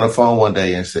called me on the phone one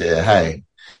day and said, "Hey,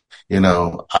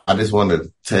 I just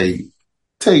wanted to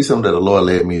tell you something that the Lord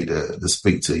led me to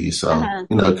speak to you. So,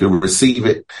 you can receive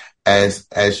it as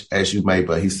you may."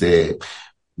 But he said,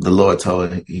 the Lord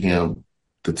told him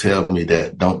to tell me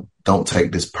that don't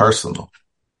take this personal.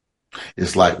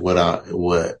 It's like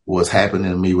what was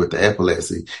happening to me with the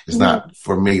epilepsy. It's not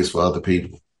for me, it's for other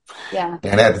people. Yeah.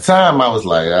 And at the time I was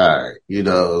like, all right,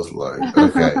 it's like,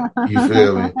 okay, you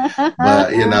feel me?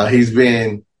 But,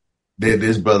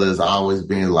 this brother has always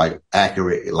been like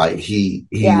accurate. Like he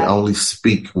only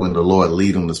speak when the Lord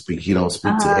lead him to speak. He don't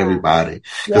speak to everybody.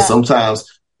 Because sometimes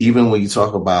even when you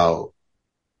talk about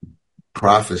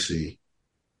prophecy,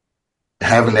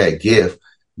 having that gift,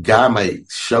 God may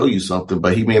show you something,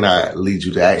 but he may not lead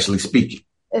you to actually speak it.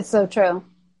 It's so true.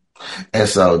 And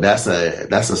so that's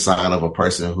a sign of a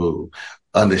person who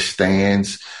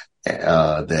understands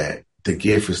that the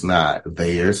gift is not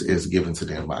theirs, it's given to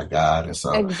them by God. And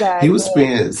so he was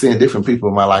seeing different people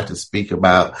in my life to speak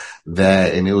about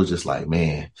that. And it was just like,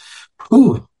 man,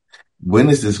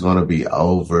 when is this going to be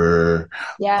over?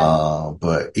 Yeah.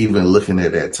 But even looking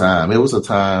at that time, it was a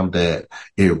time that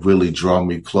it really drew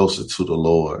me closer to the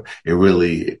Lord. It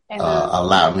really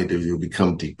allowed me to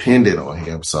become dependent on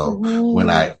him. So when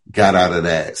I got out of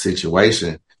that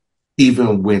situation,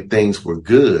 even when things were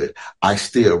good, I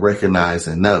still recognize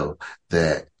and know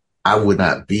that I would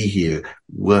not be here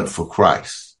went for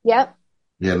Christ. Yep.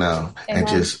 And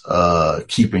just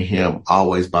keeping him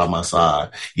always by my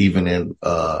side, even in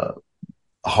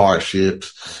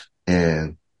hardships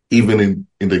and even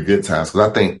in the good times.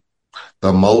 Because I think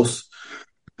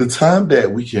the time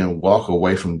that we can walk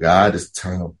away from God is the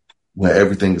time when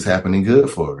everything is happening good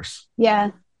for us.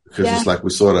 Yeah. Because it's like we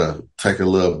sort of take a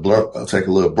little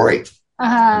break.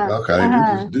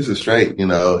 Okay, this is straight,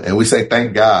 and we say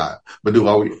thank God, but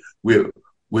we're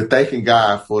thanking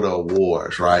God for the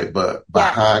awards, right? But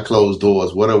behind closed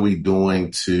doors, what are we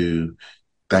doing to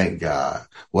thank God?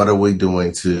 What are we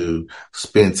doing to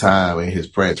spend time in his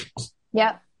presence?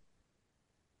 Yep.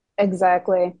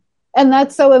 Exactly. And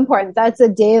that's so important. That's a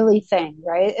daily thing,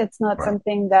 right? It's not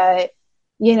something that,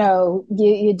 you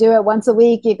do it once a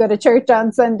week, you go to church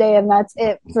on Sunday and that's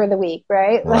it for the week,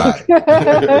 right? Like you get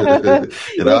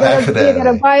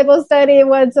a Bible study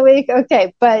once a week.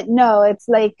 Okay. But no, it's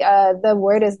like, the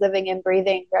word is living and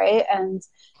breathing, right? And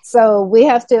so we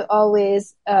have to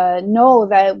always, know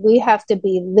that we have to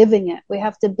be living it. We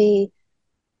have to be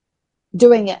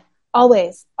doing it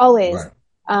always. Right.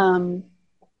 And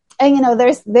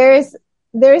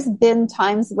there's been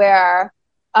times where,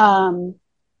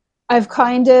 I've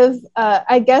kind of,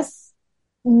 I guess,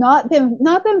 not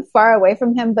been far away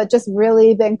from him, but just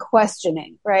really been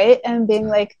questioning, right? And being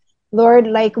like, Lord,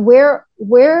 like, where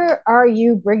are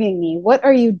you bringing me? What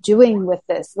are you doing with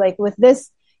this? Like with this,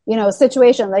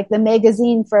 situation, like the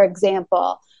magazine, for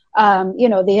example,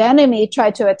 the enemy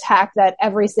tried to attack that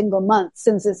every single month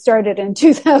since it started in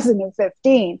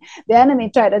 2015. The enemy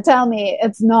tried to tell me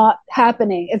it's not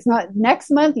happening. It's not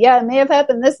next month. Yeah, it may have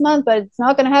happened this month, but it's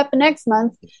not going to happen next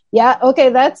month. Yeah. Okay.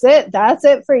 That's it. That's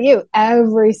it for you.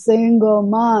 Every single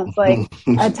month, like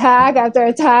attack after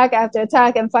attack after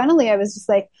attack. And finally I was just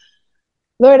like,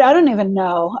 Lord, I don't even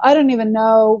know. I don't even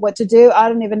know what to do. I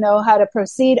don't even know how to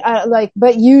proceed.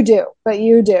 But you do.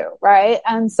 Right.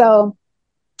 And so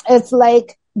it's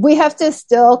like, we have to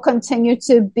still continue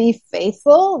to be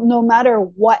faithful no matter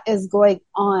what is going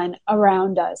on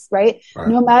around us, right?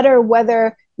 No matter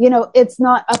whether, it's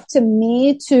not up to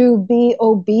me to be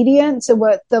obedient to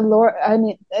what the Lord,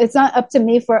 it's not up to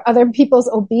me for other people's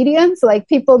obedience. Like,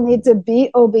 people need to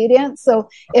be obedient. So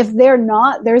if they're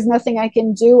not, there's nothing I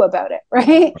can do about it,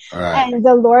 right? And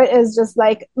the Lord is just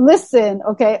like, listen,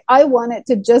 okay, I want it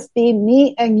to just be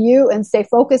me and you, and stay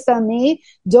focused on me.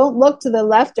 Don't look to the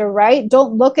left or right.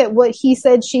 Don't look at what he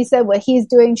said, she said, what he's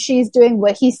doing, she's doing,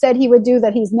 what he said he would do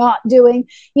that he's not doing.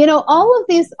 All of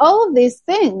these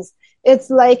things.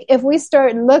 It's like, if we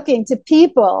start looking to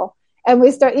people, and we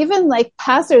start, even like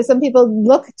pastors, some people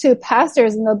look to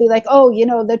pastors and they'll be like, oh,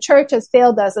 the church has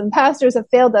failed us and pastors have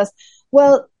failed us.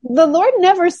 Well, the Lord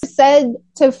never said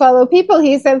to follow people.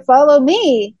 He said, follow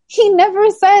me. He never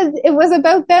said it was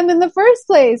about them in the first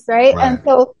place. Right. And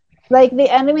so, like, the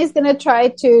enemy is going to try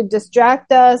to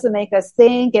distract us and make us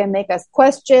think and make us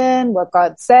question what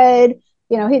God said.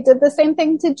 He did the same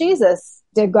thing to Jesus.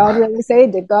 Did God really say?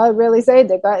 Did God really say?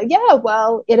 Did God? Yeah,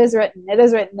 well, it is written. It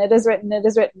is written. It is written. It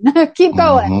is written. Keep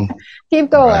going.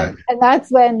 Keep going. And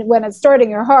that's when it's stored in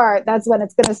your heart, that's when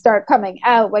it's going to start coming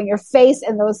out, when you're faced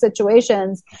in those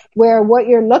situations where what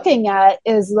you're looking at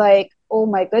is like, oh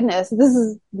my goodness, this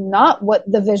is not what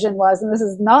the vision was. And this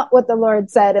is not what the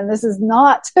Lord said. And this is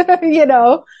not,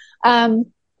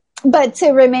 but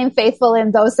to remain faithful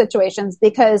in those situations,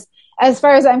 because as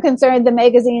far as I'm concerned, the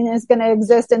magazine is going to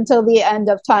exist until the end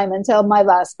of time, until my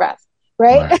last breath.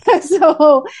 Right.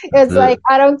 So it's like,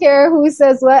 I don't care who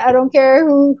says what. I don't care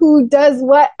who does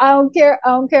what. I don't care.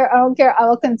 I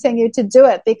will continue to do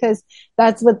it, because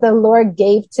that's what the Lord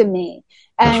gave to me.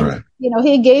 And,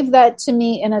 he gave that to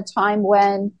me in a time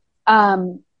when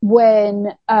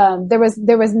there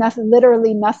was nothing,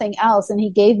 literally nothing else. And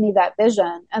he gave me that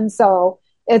vision. And so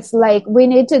it's like, we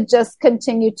need to just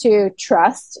continue to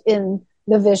trust in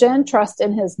the vision, trust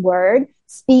in his word,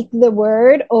 speak the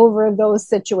word over those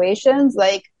situations.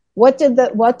 Like, what does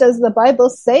the Bible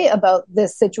say about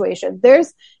this situation?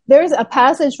 There's a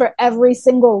passage for every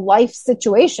single life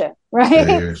situation,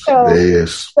 right?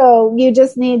 So you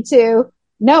just need to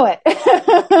know it.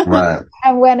 Right.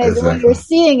 And when you're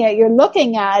seeing it, you're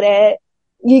looking at it,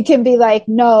 you can be like,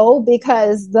 no,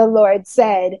 because the Lord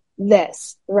said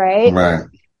this, right? Right.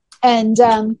 And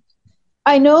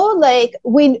I know, like,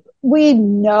 we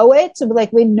know it,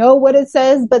 like, we know what it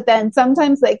says, but then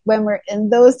sometimes, like, when we're in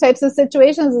those types of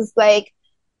situations, it's like,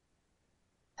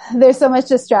 there's so much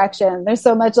distraction. There's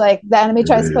so much, like, the enemy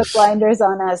tries to put blinders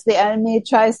on us. The enemy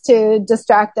tries to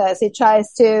distract us. He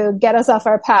tries to get us off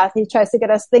our path. He tries to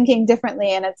get us thinking differently.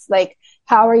 And it's like,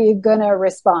 how are you going to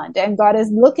respond? And God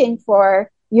is looking for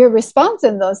your response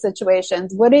in those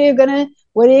situations. What are you going to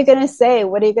say?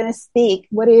 What are you going to speak?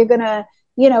 What are you going to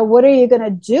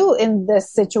do in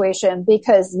this situation?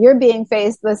 Because you're being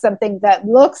faced with something that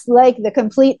looks like the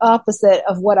complete opposite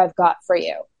of what I've got for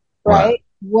you, right?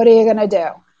 What are you going to do?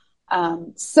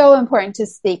 So important to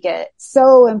speak it.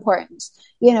 So important.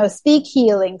 Speak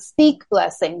healing, speak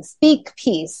blessing, speak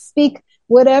peace, speak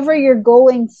whatever you're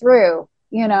going through,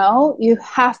 you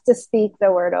have to speak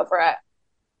the word over it.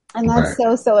 And that's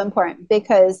so important,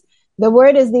 because the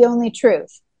word is the only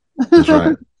truth. That's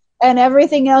right. And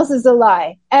everything else is a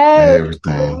lie.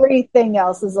 Everything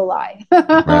else is a lie.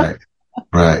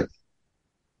 Right.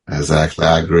 Exactly.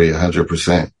 I agree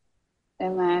 100%.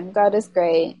 Amen. God is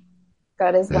great.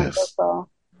 God is wonderful.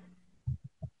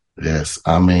 Yes.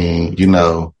 I mean,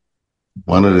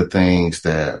 one of the things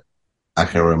that I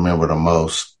can remember the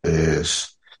most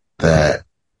is that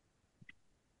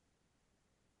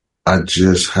I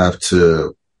just have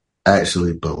to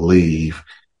actually believe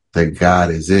that God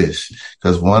exists.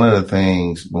 Because one of the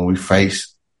things when we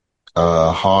face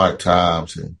hard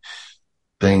times and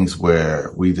things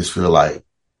where we just feel like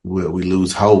we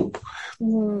lose hope,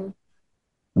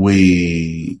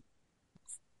 we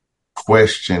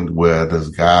questioned, well, is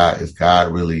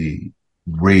God really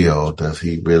real? Does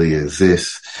he really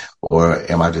exist?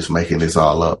 Or am I just making this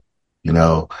all up?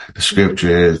 The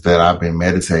scriptures that I've been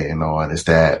meditating on is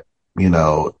that,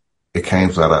 it came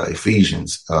out of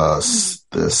Ephesians, the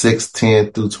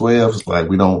 6:10 through 12. It's like,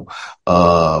 we don't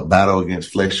battle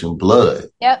against flesh and blood.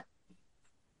 Yep.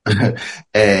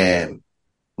 And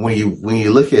when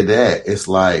you look at that, it's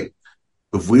like,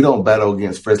 if we don't battle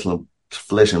against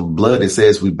flesh and blood, it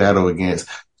says we battle against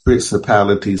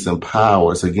principalities and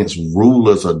powers, against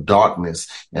rulers of darkness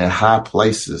and high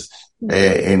places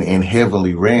and in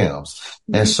heavenly realms.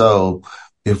 Mm-hmm. And so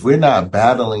if we're not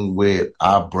battling with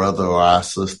our brother or our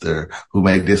sister who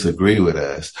may disagree with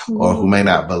us or who may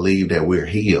not believe that we're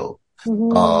healed,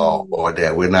 or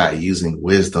that we're not using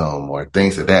wisdom or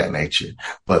things of that nature.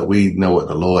 But we know what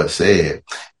the Lord said.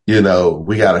 You know,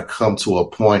 we got to come to a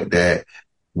point that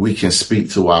we can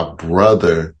speak to our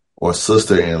brother or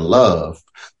sister in love,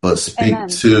 but speak Amen.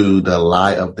 to the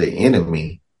lie of the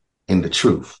enemy in the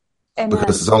truth. Amen.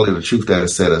 Because it's only the truth that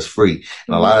has set us free.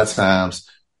 And a lot of times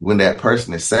when that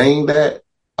person is saying that,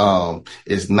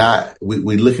 it's not,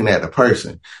 we looking at the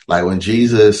person. Like when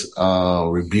Jesus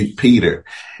rebuked Peter,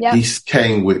 he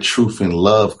came with truth and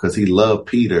love because he loved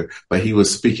Peter, but he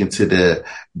was speaking to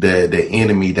the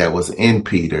enemy that was in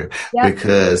Peter,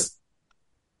 because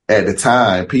at the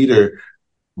time Peter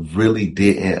really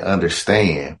didn't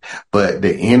understand, but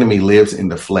the enemy lives in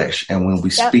the flesh. And when we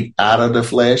speak out of the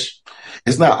flesh,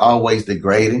 it's not always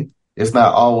degrading. It's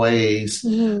not always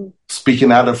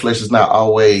speaking out of the flesh. Is not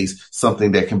always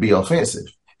something that can be offensive.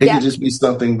 It can just be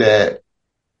something that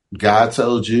God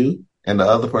told you, and the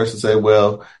other person said,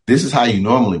 "Well, this is how you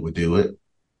normally would do it."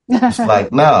 It's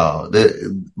like, no,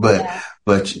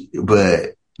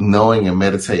 but knowing and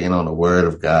meditating on the Word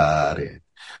of God, and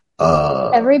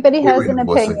everybody has an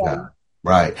opinion,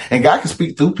 right? And God can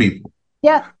speak through people,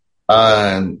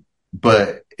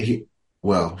 but he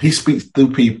speaks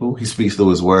through people. He speaks through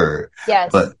his word.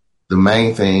 Yes. But the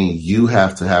main thing, you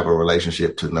have to have a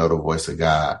relationship to know the voice of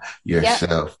God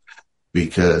yourself,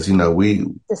 because, you know, we've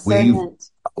missed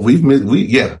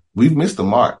the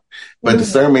mark, but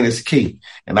discernment is key.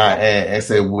 And I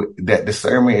said that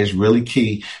discernment is really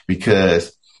key,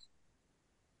 because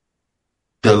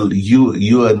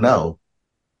you will know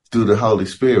through the Holy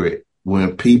Spirit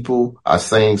when people are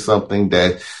saying something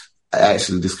that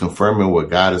actually just confirming what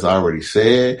God has already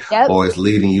said, or it's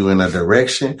leading you in a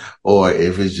direction, or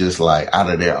if it's just like out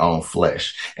of their own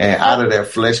flesh. And out of their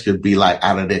flesh could be like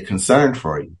out of their concern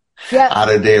for you, out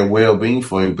of their well-being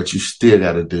for you, but you still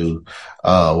got to do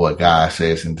what God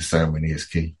says, and discernment is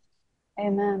key.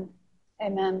 Amen.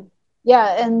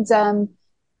 Yeah. And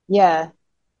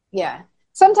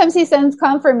sometimes he sends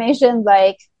confirmation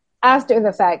like after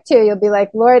the fact too. You'll be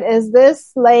like, Lord, is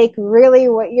this like really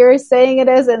what you're saying it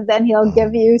is? And then he'll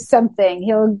give you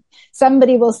something.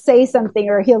 Somebody will say something,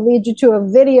 or he'll lead you to a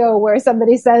video where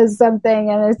somebody says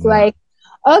something, and it's like,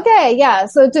 okay, yeah.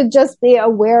 So to just be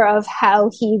aware of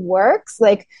how he works,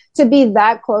 like to be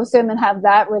that close to him and have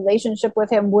that relationship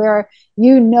with him where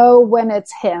you know when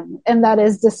it's him, and that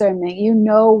is discernment. You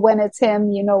know when it's him,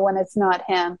 you know when it's not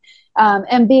him.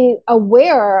 And be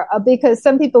aware of, because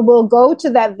some people will go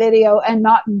to that video and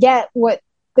not get what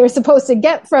they're supposed to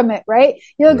get from it, right?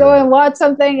 You'll go and watch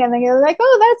something and then you're like,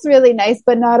 oh, that's really nice,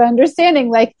 but not understanding,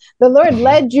 like the Lord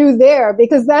led you there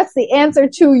because that's the answer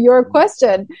to your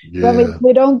question. When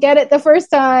we don't get it the first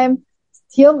time,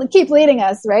 he'll keep leading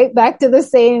us, right? Back to the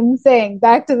same thing.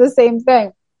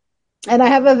 And I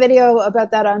have a video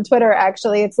about that on Twitter,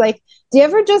 actually. It's like, do you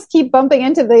ever just keep bumping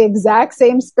into the exact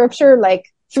same scripture, like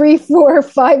 3, 4,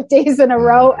 5 days in a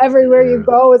row, everywhere you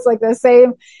go? It's like the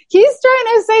same. He's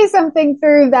trying to say something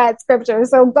through that scripture.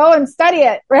 So go and study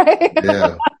it, right?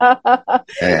 Yeah.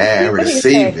 and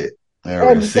receive it.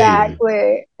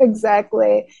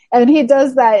 Exactly. And he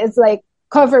does that. It's like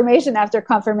confirmation after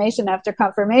confirmation after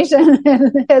confirmation.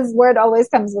 And his word always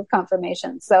comes with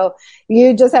confirmation. So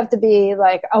you just have to be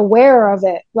like aware of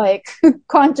it, like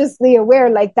consciously aware,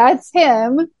 like that's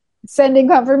him sending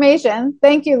confirmation.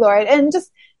 Thank you, Lord. And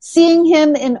just seeing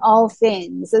him in all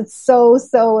things. It's so,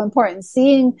 so important.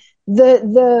 Seeing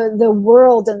the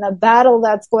world and the battle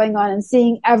that's going on, and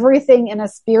seeing everything in a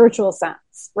spiritual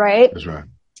sense, right? That's right.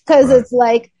 Because it's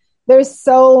like, there's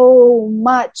so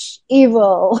much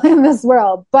evil in this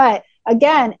world, but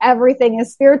again, everything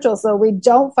is spiritual. So we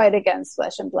don't fight against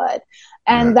flesh and blood.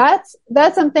 And that's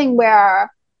something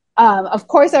where, of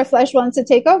course, our flesh wants to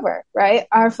take over, right?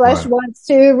 Our flesh wants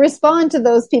to respond to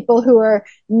those people who are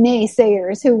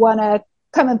naysayers, who want to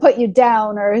come and put you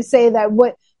down, or say that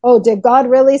did God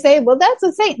really say? Well, that's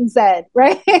what Satan said,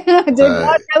 right? Did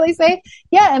God really say?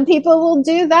 Yeah. And people will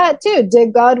do that too.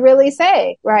 Did God really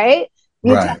say, right?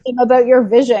 You tell them about your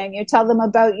vision. You tell them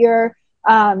about your,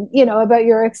 about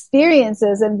your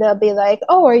experiences, and they'll be like,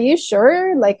 oh, are you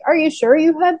sure? Like, are you sure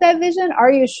you had that vision?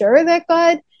 Are you sure that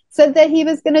God said that he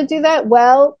was going to do that?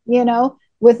 Well,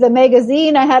 with the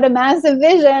magazine, I had a massive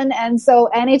vision. And so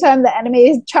anytime the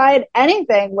enemy tried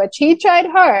anything, which he tried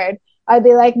hard, I'd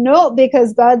be like, no,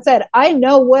 because God said, I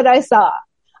know what I saw.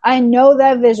 I know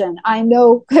that vision. I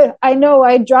know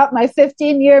I dropped my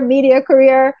 15-year media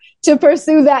career to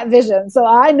pursue that vision. So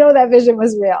I know that vision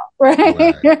was real,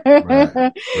 right?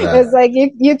 It's like,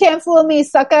 you can't fool me,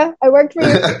 sucker. I worked for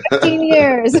you for 15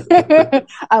 years.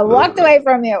 I walked away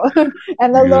from you.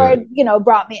 And the Lord,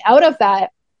 brought me out of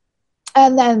that.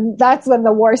 And then that's when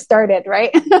the war started,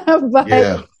 right? But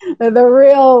Yeah. the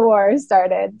real war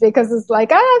started because it's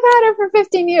like, oh, I've had her for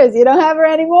 15 years. You don't have her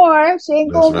anymore. She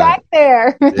ain't That's going right. back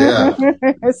there. Yeah.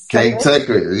 Can't take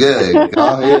it. Yeah.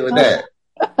 Go ahead with that.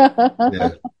 Yeah.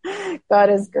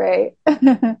 God is great.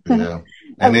 Yeah. And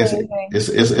Amazing.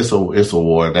 it's a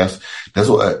war. That's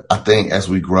what I think as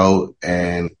we grow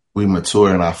and we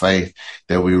mature in our faith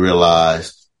that we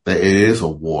realize that it is a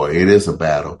war. It is a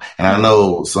battle. And I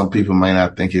know some people may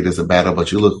not think it is a battle,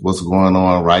 but you look what's going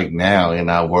on right now in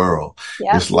our world.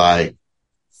 Yeah. It's like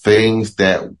things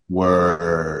that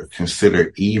were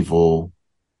considered evil,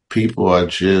 people are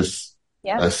just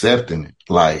accepting it.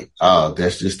 Like, oh,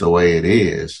 that's just the way it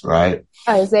is, right?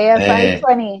 Isaiah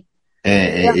 5:20.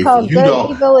 And They're if called you good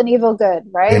don't, evil and evil good,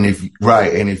 right? and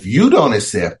if you don't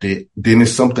accept it, then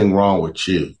there's something wrong with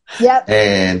you. Yep.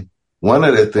 And one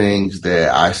of the things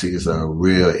that I see as a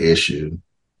real issue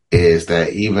is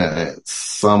that even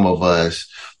some of us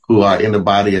who are in the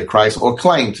body of Christ or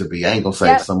claim to be, I ain't gonna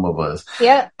say some of us,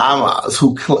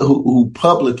 who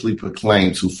publicly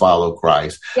proclaim to follow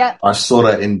Christ are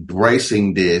sort of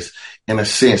embracing this in a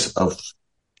sense of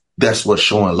that's what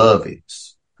showing love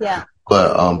is. Yeah.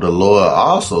 But the Lord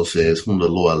also says, whom the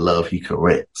Lord loves, he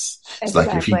corrects. It's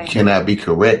like if you cannot be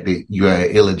corrected, you are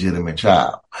an illegitimate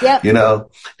child. Yep. You know?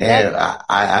 And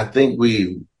I think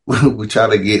we try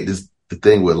to get the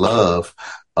thing with love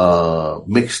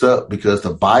mixed up because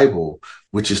the Bible,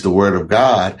 which is the word of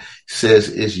God, says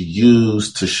it's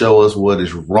used to show us what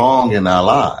is wrong in our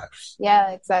lives.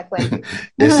 Yeah, exactly.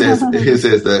 It says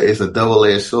that it's a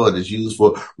double-edged sword. It's used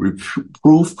for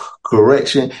reproof,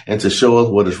 correction, and to show us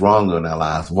what is wrong in our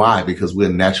lives. Why? Because we're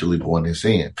naturally born in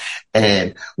sin.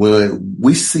 And when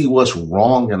we see what's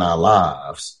wrong in our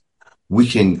lives, we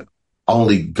can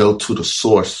only go to the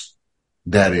source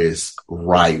that is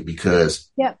right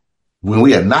because when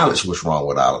we acknowledge what's wrong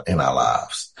in our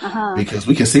lives, because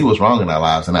we can see what's wrong in our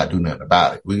lives and not do nothing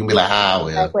about it. We can be like,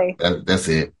 that's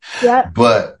it. Yeah.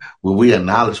 But when we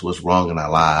acknowledge what's wrong in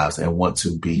our lives and want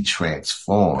to be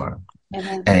transformed,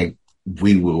 and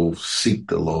we will seek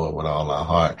the Lord with all our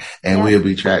heart and we'll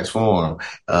be transformed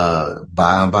by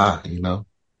and by, you know?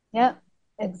 Yeah,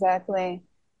 exactly.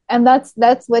 And that's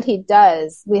what he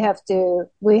does. We have to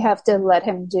let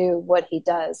him do what he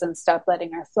does and stop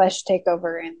letting our flesh take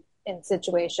over in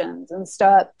situations and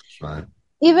stop. Right.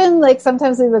 Even like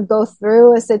sometimes we would go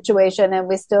through a situation and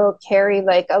we still carry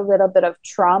like a little bit of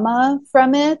trauma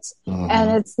from it.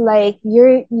 And it's like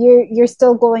you're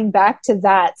still going back to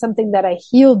that, something that I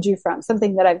healed you from,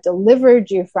 something that I've delivered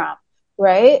you from.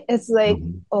 Right? It's like,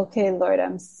 okay, Lord,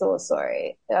 I'm so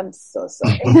sorry. I'm so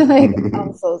sorry. Like,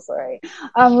 I'm so sorry.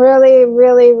 I'm really,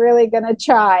 really, really gonna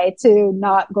try to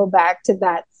not go back to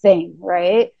that thing,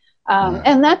 right?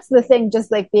 And that's the thing,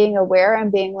 just like being aware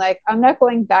and being like, I'm not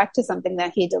going back to something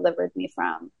that he delivered me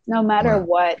from, no matter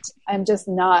what. I'm just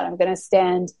not. I'm going to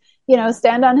stand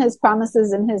on his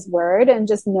promises and his word and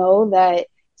just know that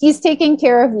he's taking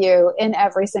care of you in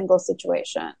every single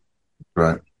situation.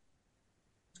 Right.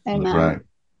 Amen. Right.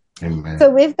 Amen. So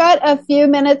we've got a few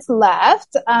minutes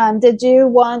left. Did you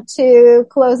want to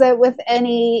close out with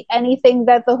anything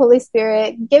that the Holy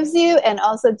Spirit gives you? And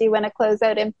also, do you want to close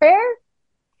out in prayer?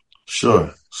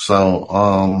 Sure.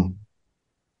 So,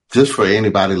 just for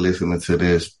anybody listening to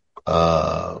this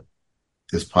podcast,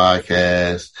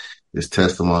 this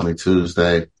Testimony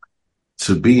Tuesday,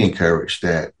 to be encouraged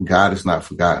that God has not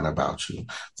forgotten about you.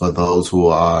 For those who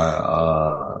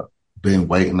are been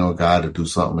waiting on God to do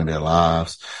something in their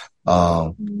lives,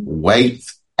 wait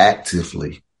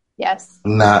actively. Yes.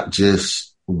 Not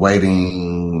just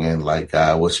waiting and like,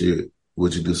 God, would you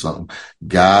do something?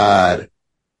 God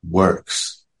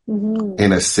works.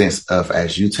 In a sense of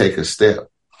as you take a step,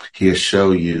 he'll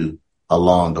show you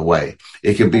along the way.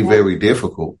 It can be very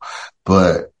difficult,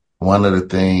 but one of the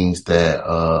things that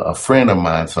a friend of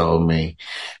mine told me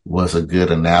was a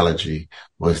good analogy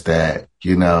was that,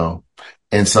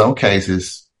 in some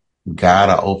cases, God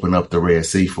will open up the Red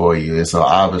Sea for you. And so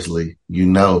obviously,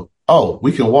 oh,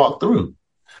 we can walk through.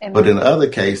 Amen. But in other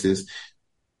cases,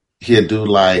 he'll do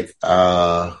like,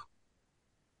 I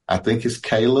think it's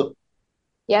Caleb.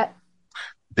 Yeah.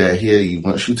 That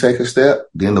once you take a step,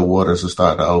 then the waters will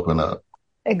start to open up.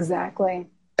 Exactly.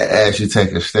 As you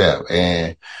take a step.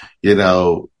 And, you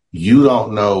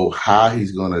don't know how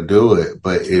he's going to do it.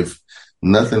 But if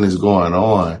nothing is going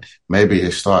on, maybe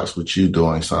it starts with you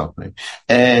doing something.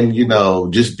 And,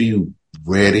 just be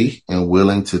ready and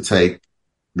willing to take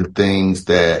the things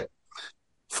that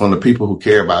from the people who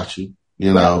care about you,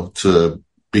 to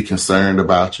be concerned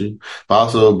about you, but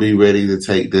also be ready to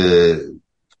take the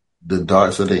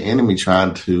darts of the enemy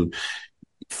trying to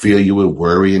fill you with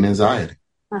worry and anxiety.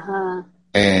 Uh-huh.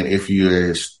 And if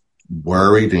you're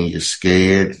worried and you're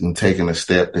scared and taking a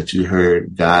step that you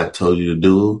heard God told you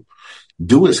to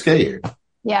do it scared.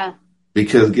 Yeah.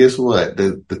 Because guess what?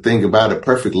 The thing about it,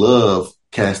 perfect love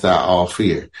casts out all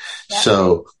fear. Yeah.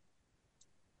 So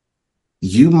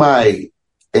you might,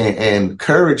 and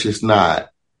courage is not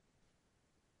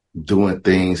doing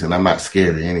things, and I'm not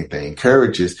scared of anything.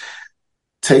 Courage is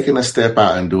taking a step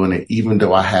out and doing it, even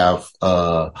though I have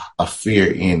a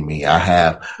fear in me. I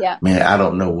have, man, I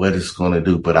don't know what it's going to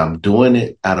do, but I'm doing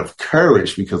it out of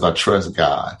courage because I trust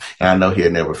God and I know He'll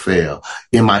never fail.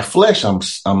 In my flesh, I'm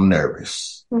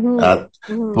nervous, but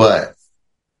my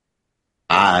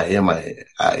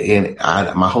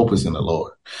hope is in the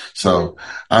Lord. So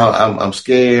I'm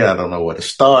scared. I don't know where to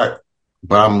start,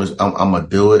 but I'm gonna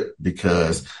do it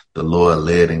because the Lord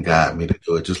led and guided me to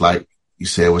do it. Just like you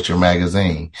said with your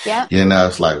magazine. Yeah.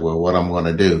 It's like, well, what I'm going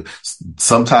to do.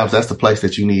 Sometimes that's the place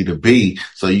that you need to be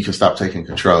so you can stop taking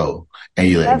control and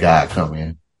you let God come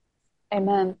in.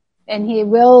 Amen. And He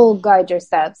will guide your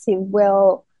steps. He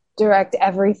will direct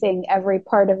everything, every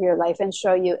part of your life, and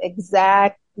show you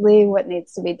exactly what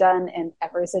needs to be done in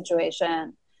every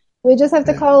situation. We just have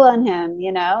to call on Him,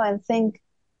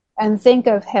 and think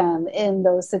of Him in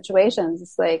those situations.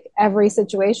 It's like every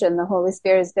situation, the Holy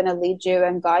Spirit is going to lead you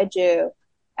and guide you.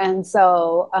 And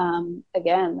so,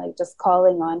 again, like just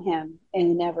calling on Him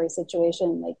in every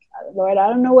situation, like, Lord, I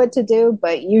don't know what to do,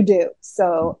 but you do.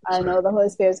 So I know the Holy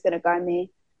Spirit is going to guide me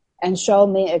and show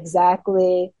me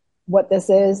exactly what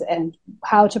this is and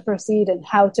how to proceed and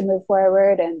how to move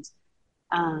forward. And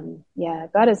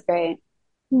God is great.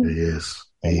 He is.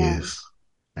 He is.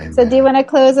 Amen. So do you want to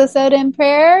close us out in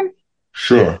prayer?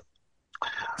 Sure.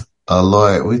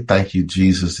 Lord, we thank you,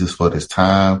 Jesus, just for this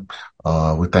time.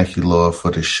 We thank you, Lord,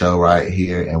 for this show right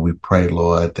here. And we pray,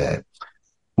 Lord, that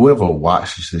whoever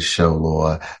watches this show,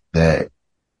 Lord, that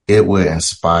it will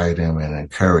inspire them and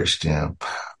encourage them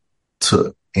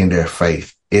in their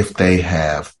faith. If they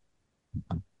have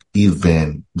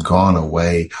even gone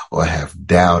away or have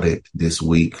doubted this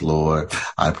week, Lord,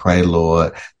 I pray,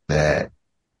 Lord, that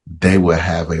they will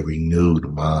have a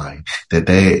renewed mind, that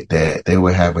they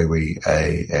will have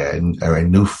a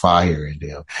new fire in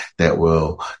them that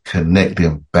will connect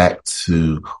them back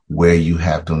to where you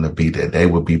have them to be, that they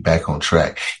will be back on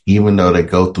track, even though they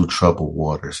go through troubled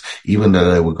waters, even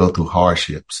though they will go through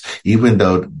hardships, even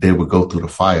though they will go through the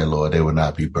fire, Lord, they will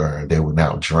not be burned. They will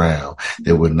not drown.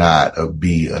 They will not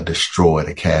be destroyed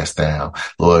or cast down,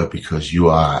 Lord, because you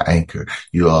are our anchor.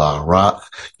 You are a rock.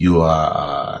 You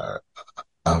are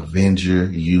avenger.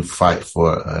 You fight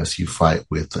for us. You fight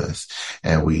with us,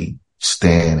 and we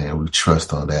stand and we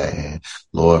trust on that. And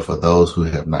Lord, for those who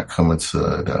have not come into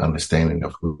the understanding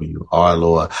of who you are,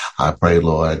 Lord, I pray,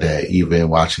 Lord, that even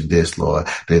watching this, Lord,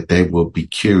 that they will be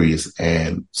curious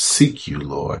and seek you,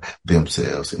 Lord,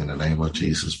 themselves. In the name of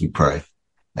Jesus, we pray.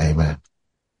 Amen.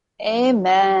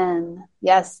 Amen.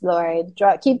 Yes, Lord.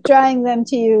 Keep drawing them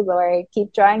to you, Lord.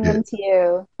 Keep drawing them to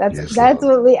you. That's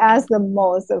what we ask the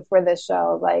most for this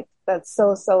show. Like, that's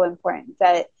so, so important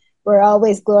that we're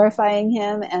always glorifying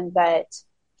Him and that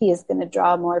He is going to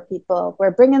draw more people.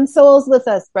 We're bringing souls with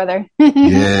us, brother.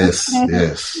 Yes.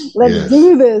 Let's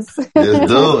do this.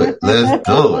 Let's do it. Let's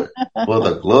do it. For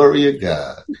the glory of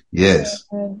God. Yes.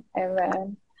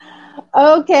 Amen.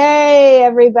 Okay,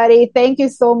 everybody. Thank you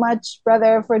so much,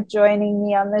 brother, for joining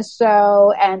me on this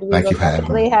show. And we will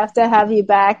definitely have to have you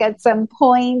back at some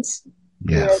point.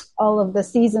 Yes. With all of the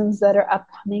seasons that are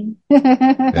upcoming.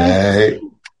 Hey.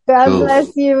 God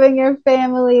bless you and your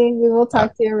family. We will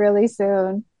talk to you really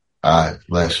soon. All right.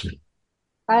 Bless you.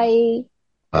 Bye.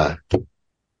 Bye.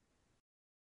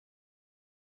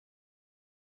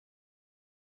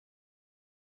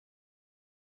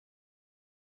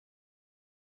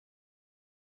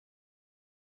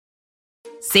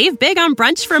 Save big on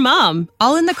brunch for mom,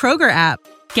 all in the Kroger app.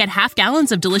 Get half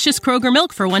gallons of delicious Kroger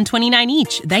milk for $1.29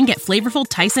 each. Then get flavorful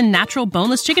Tyson natural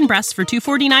boneless chicken breasts for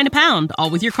 $2.49 a pound,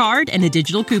 all with your card and a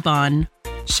digital coupon.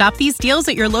 Shop these deals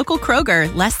at your local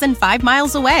Kroger, less than 5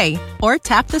 miles away. Or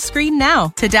tap the screen now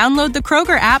to download the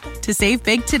Kroger app to save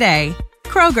big today.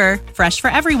 Kroger, fresh for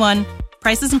everyone.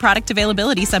 Prices and product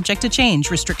availability subject to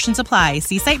change. Restrictions apply.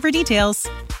 See site for details.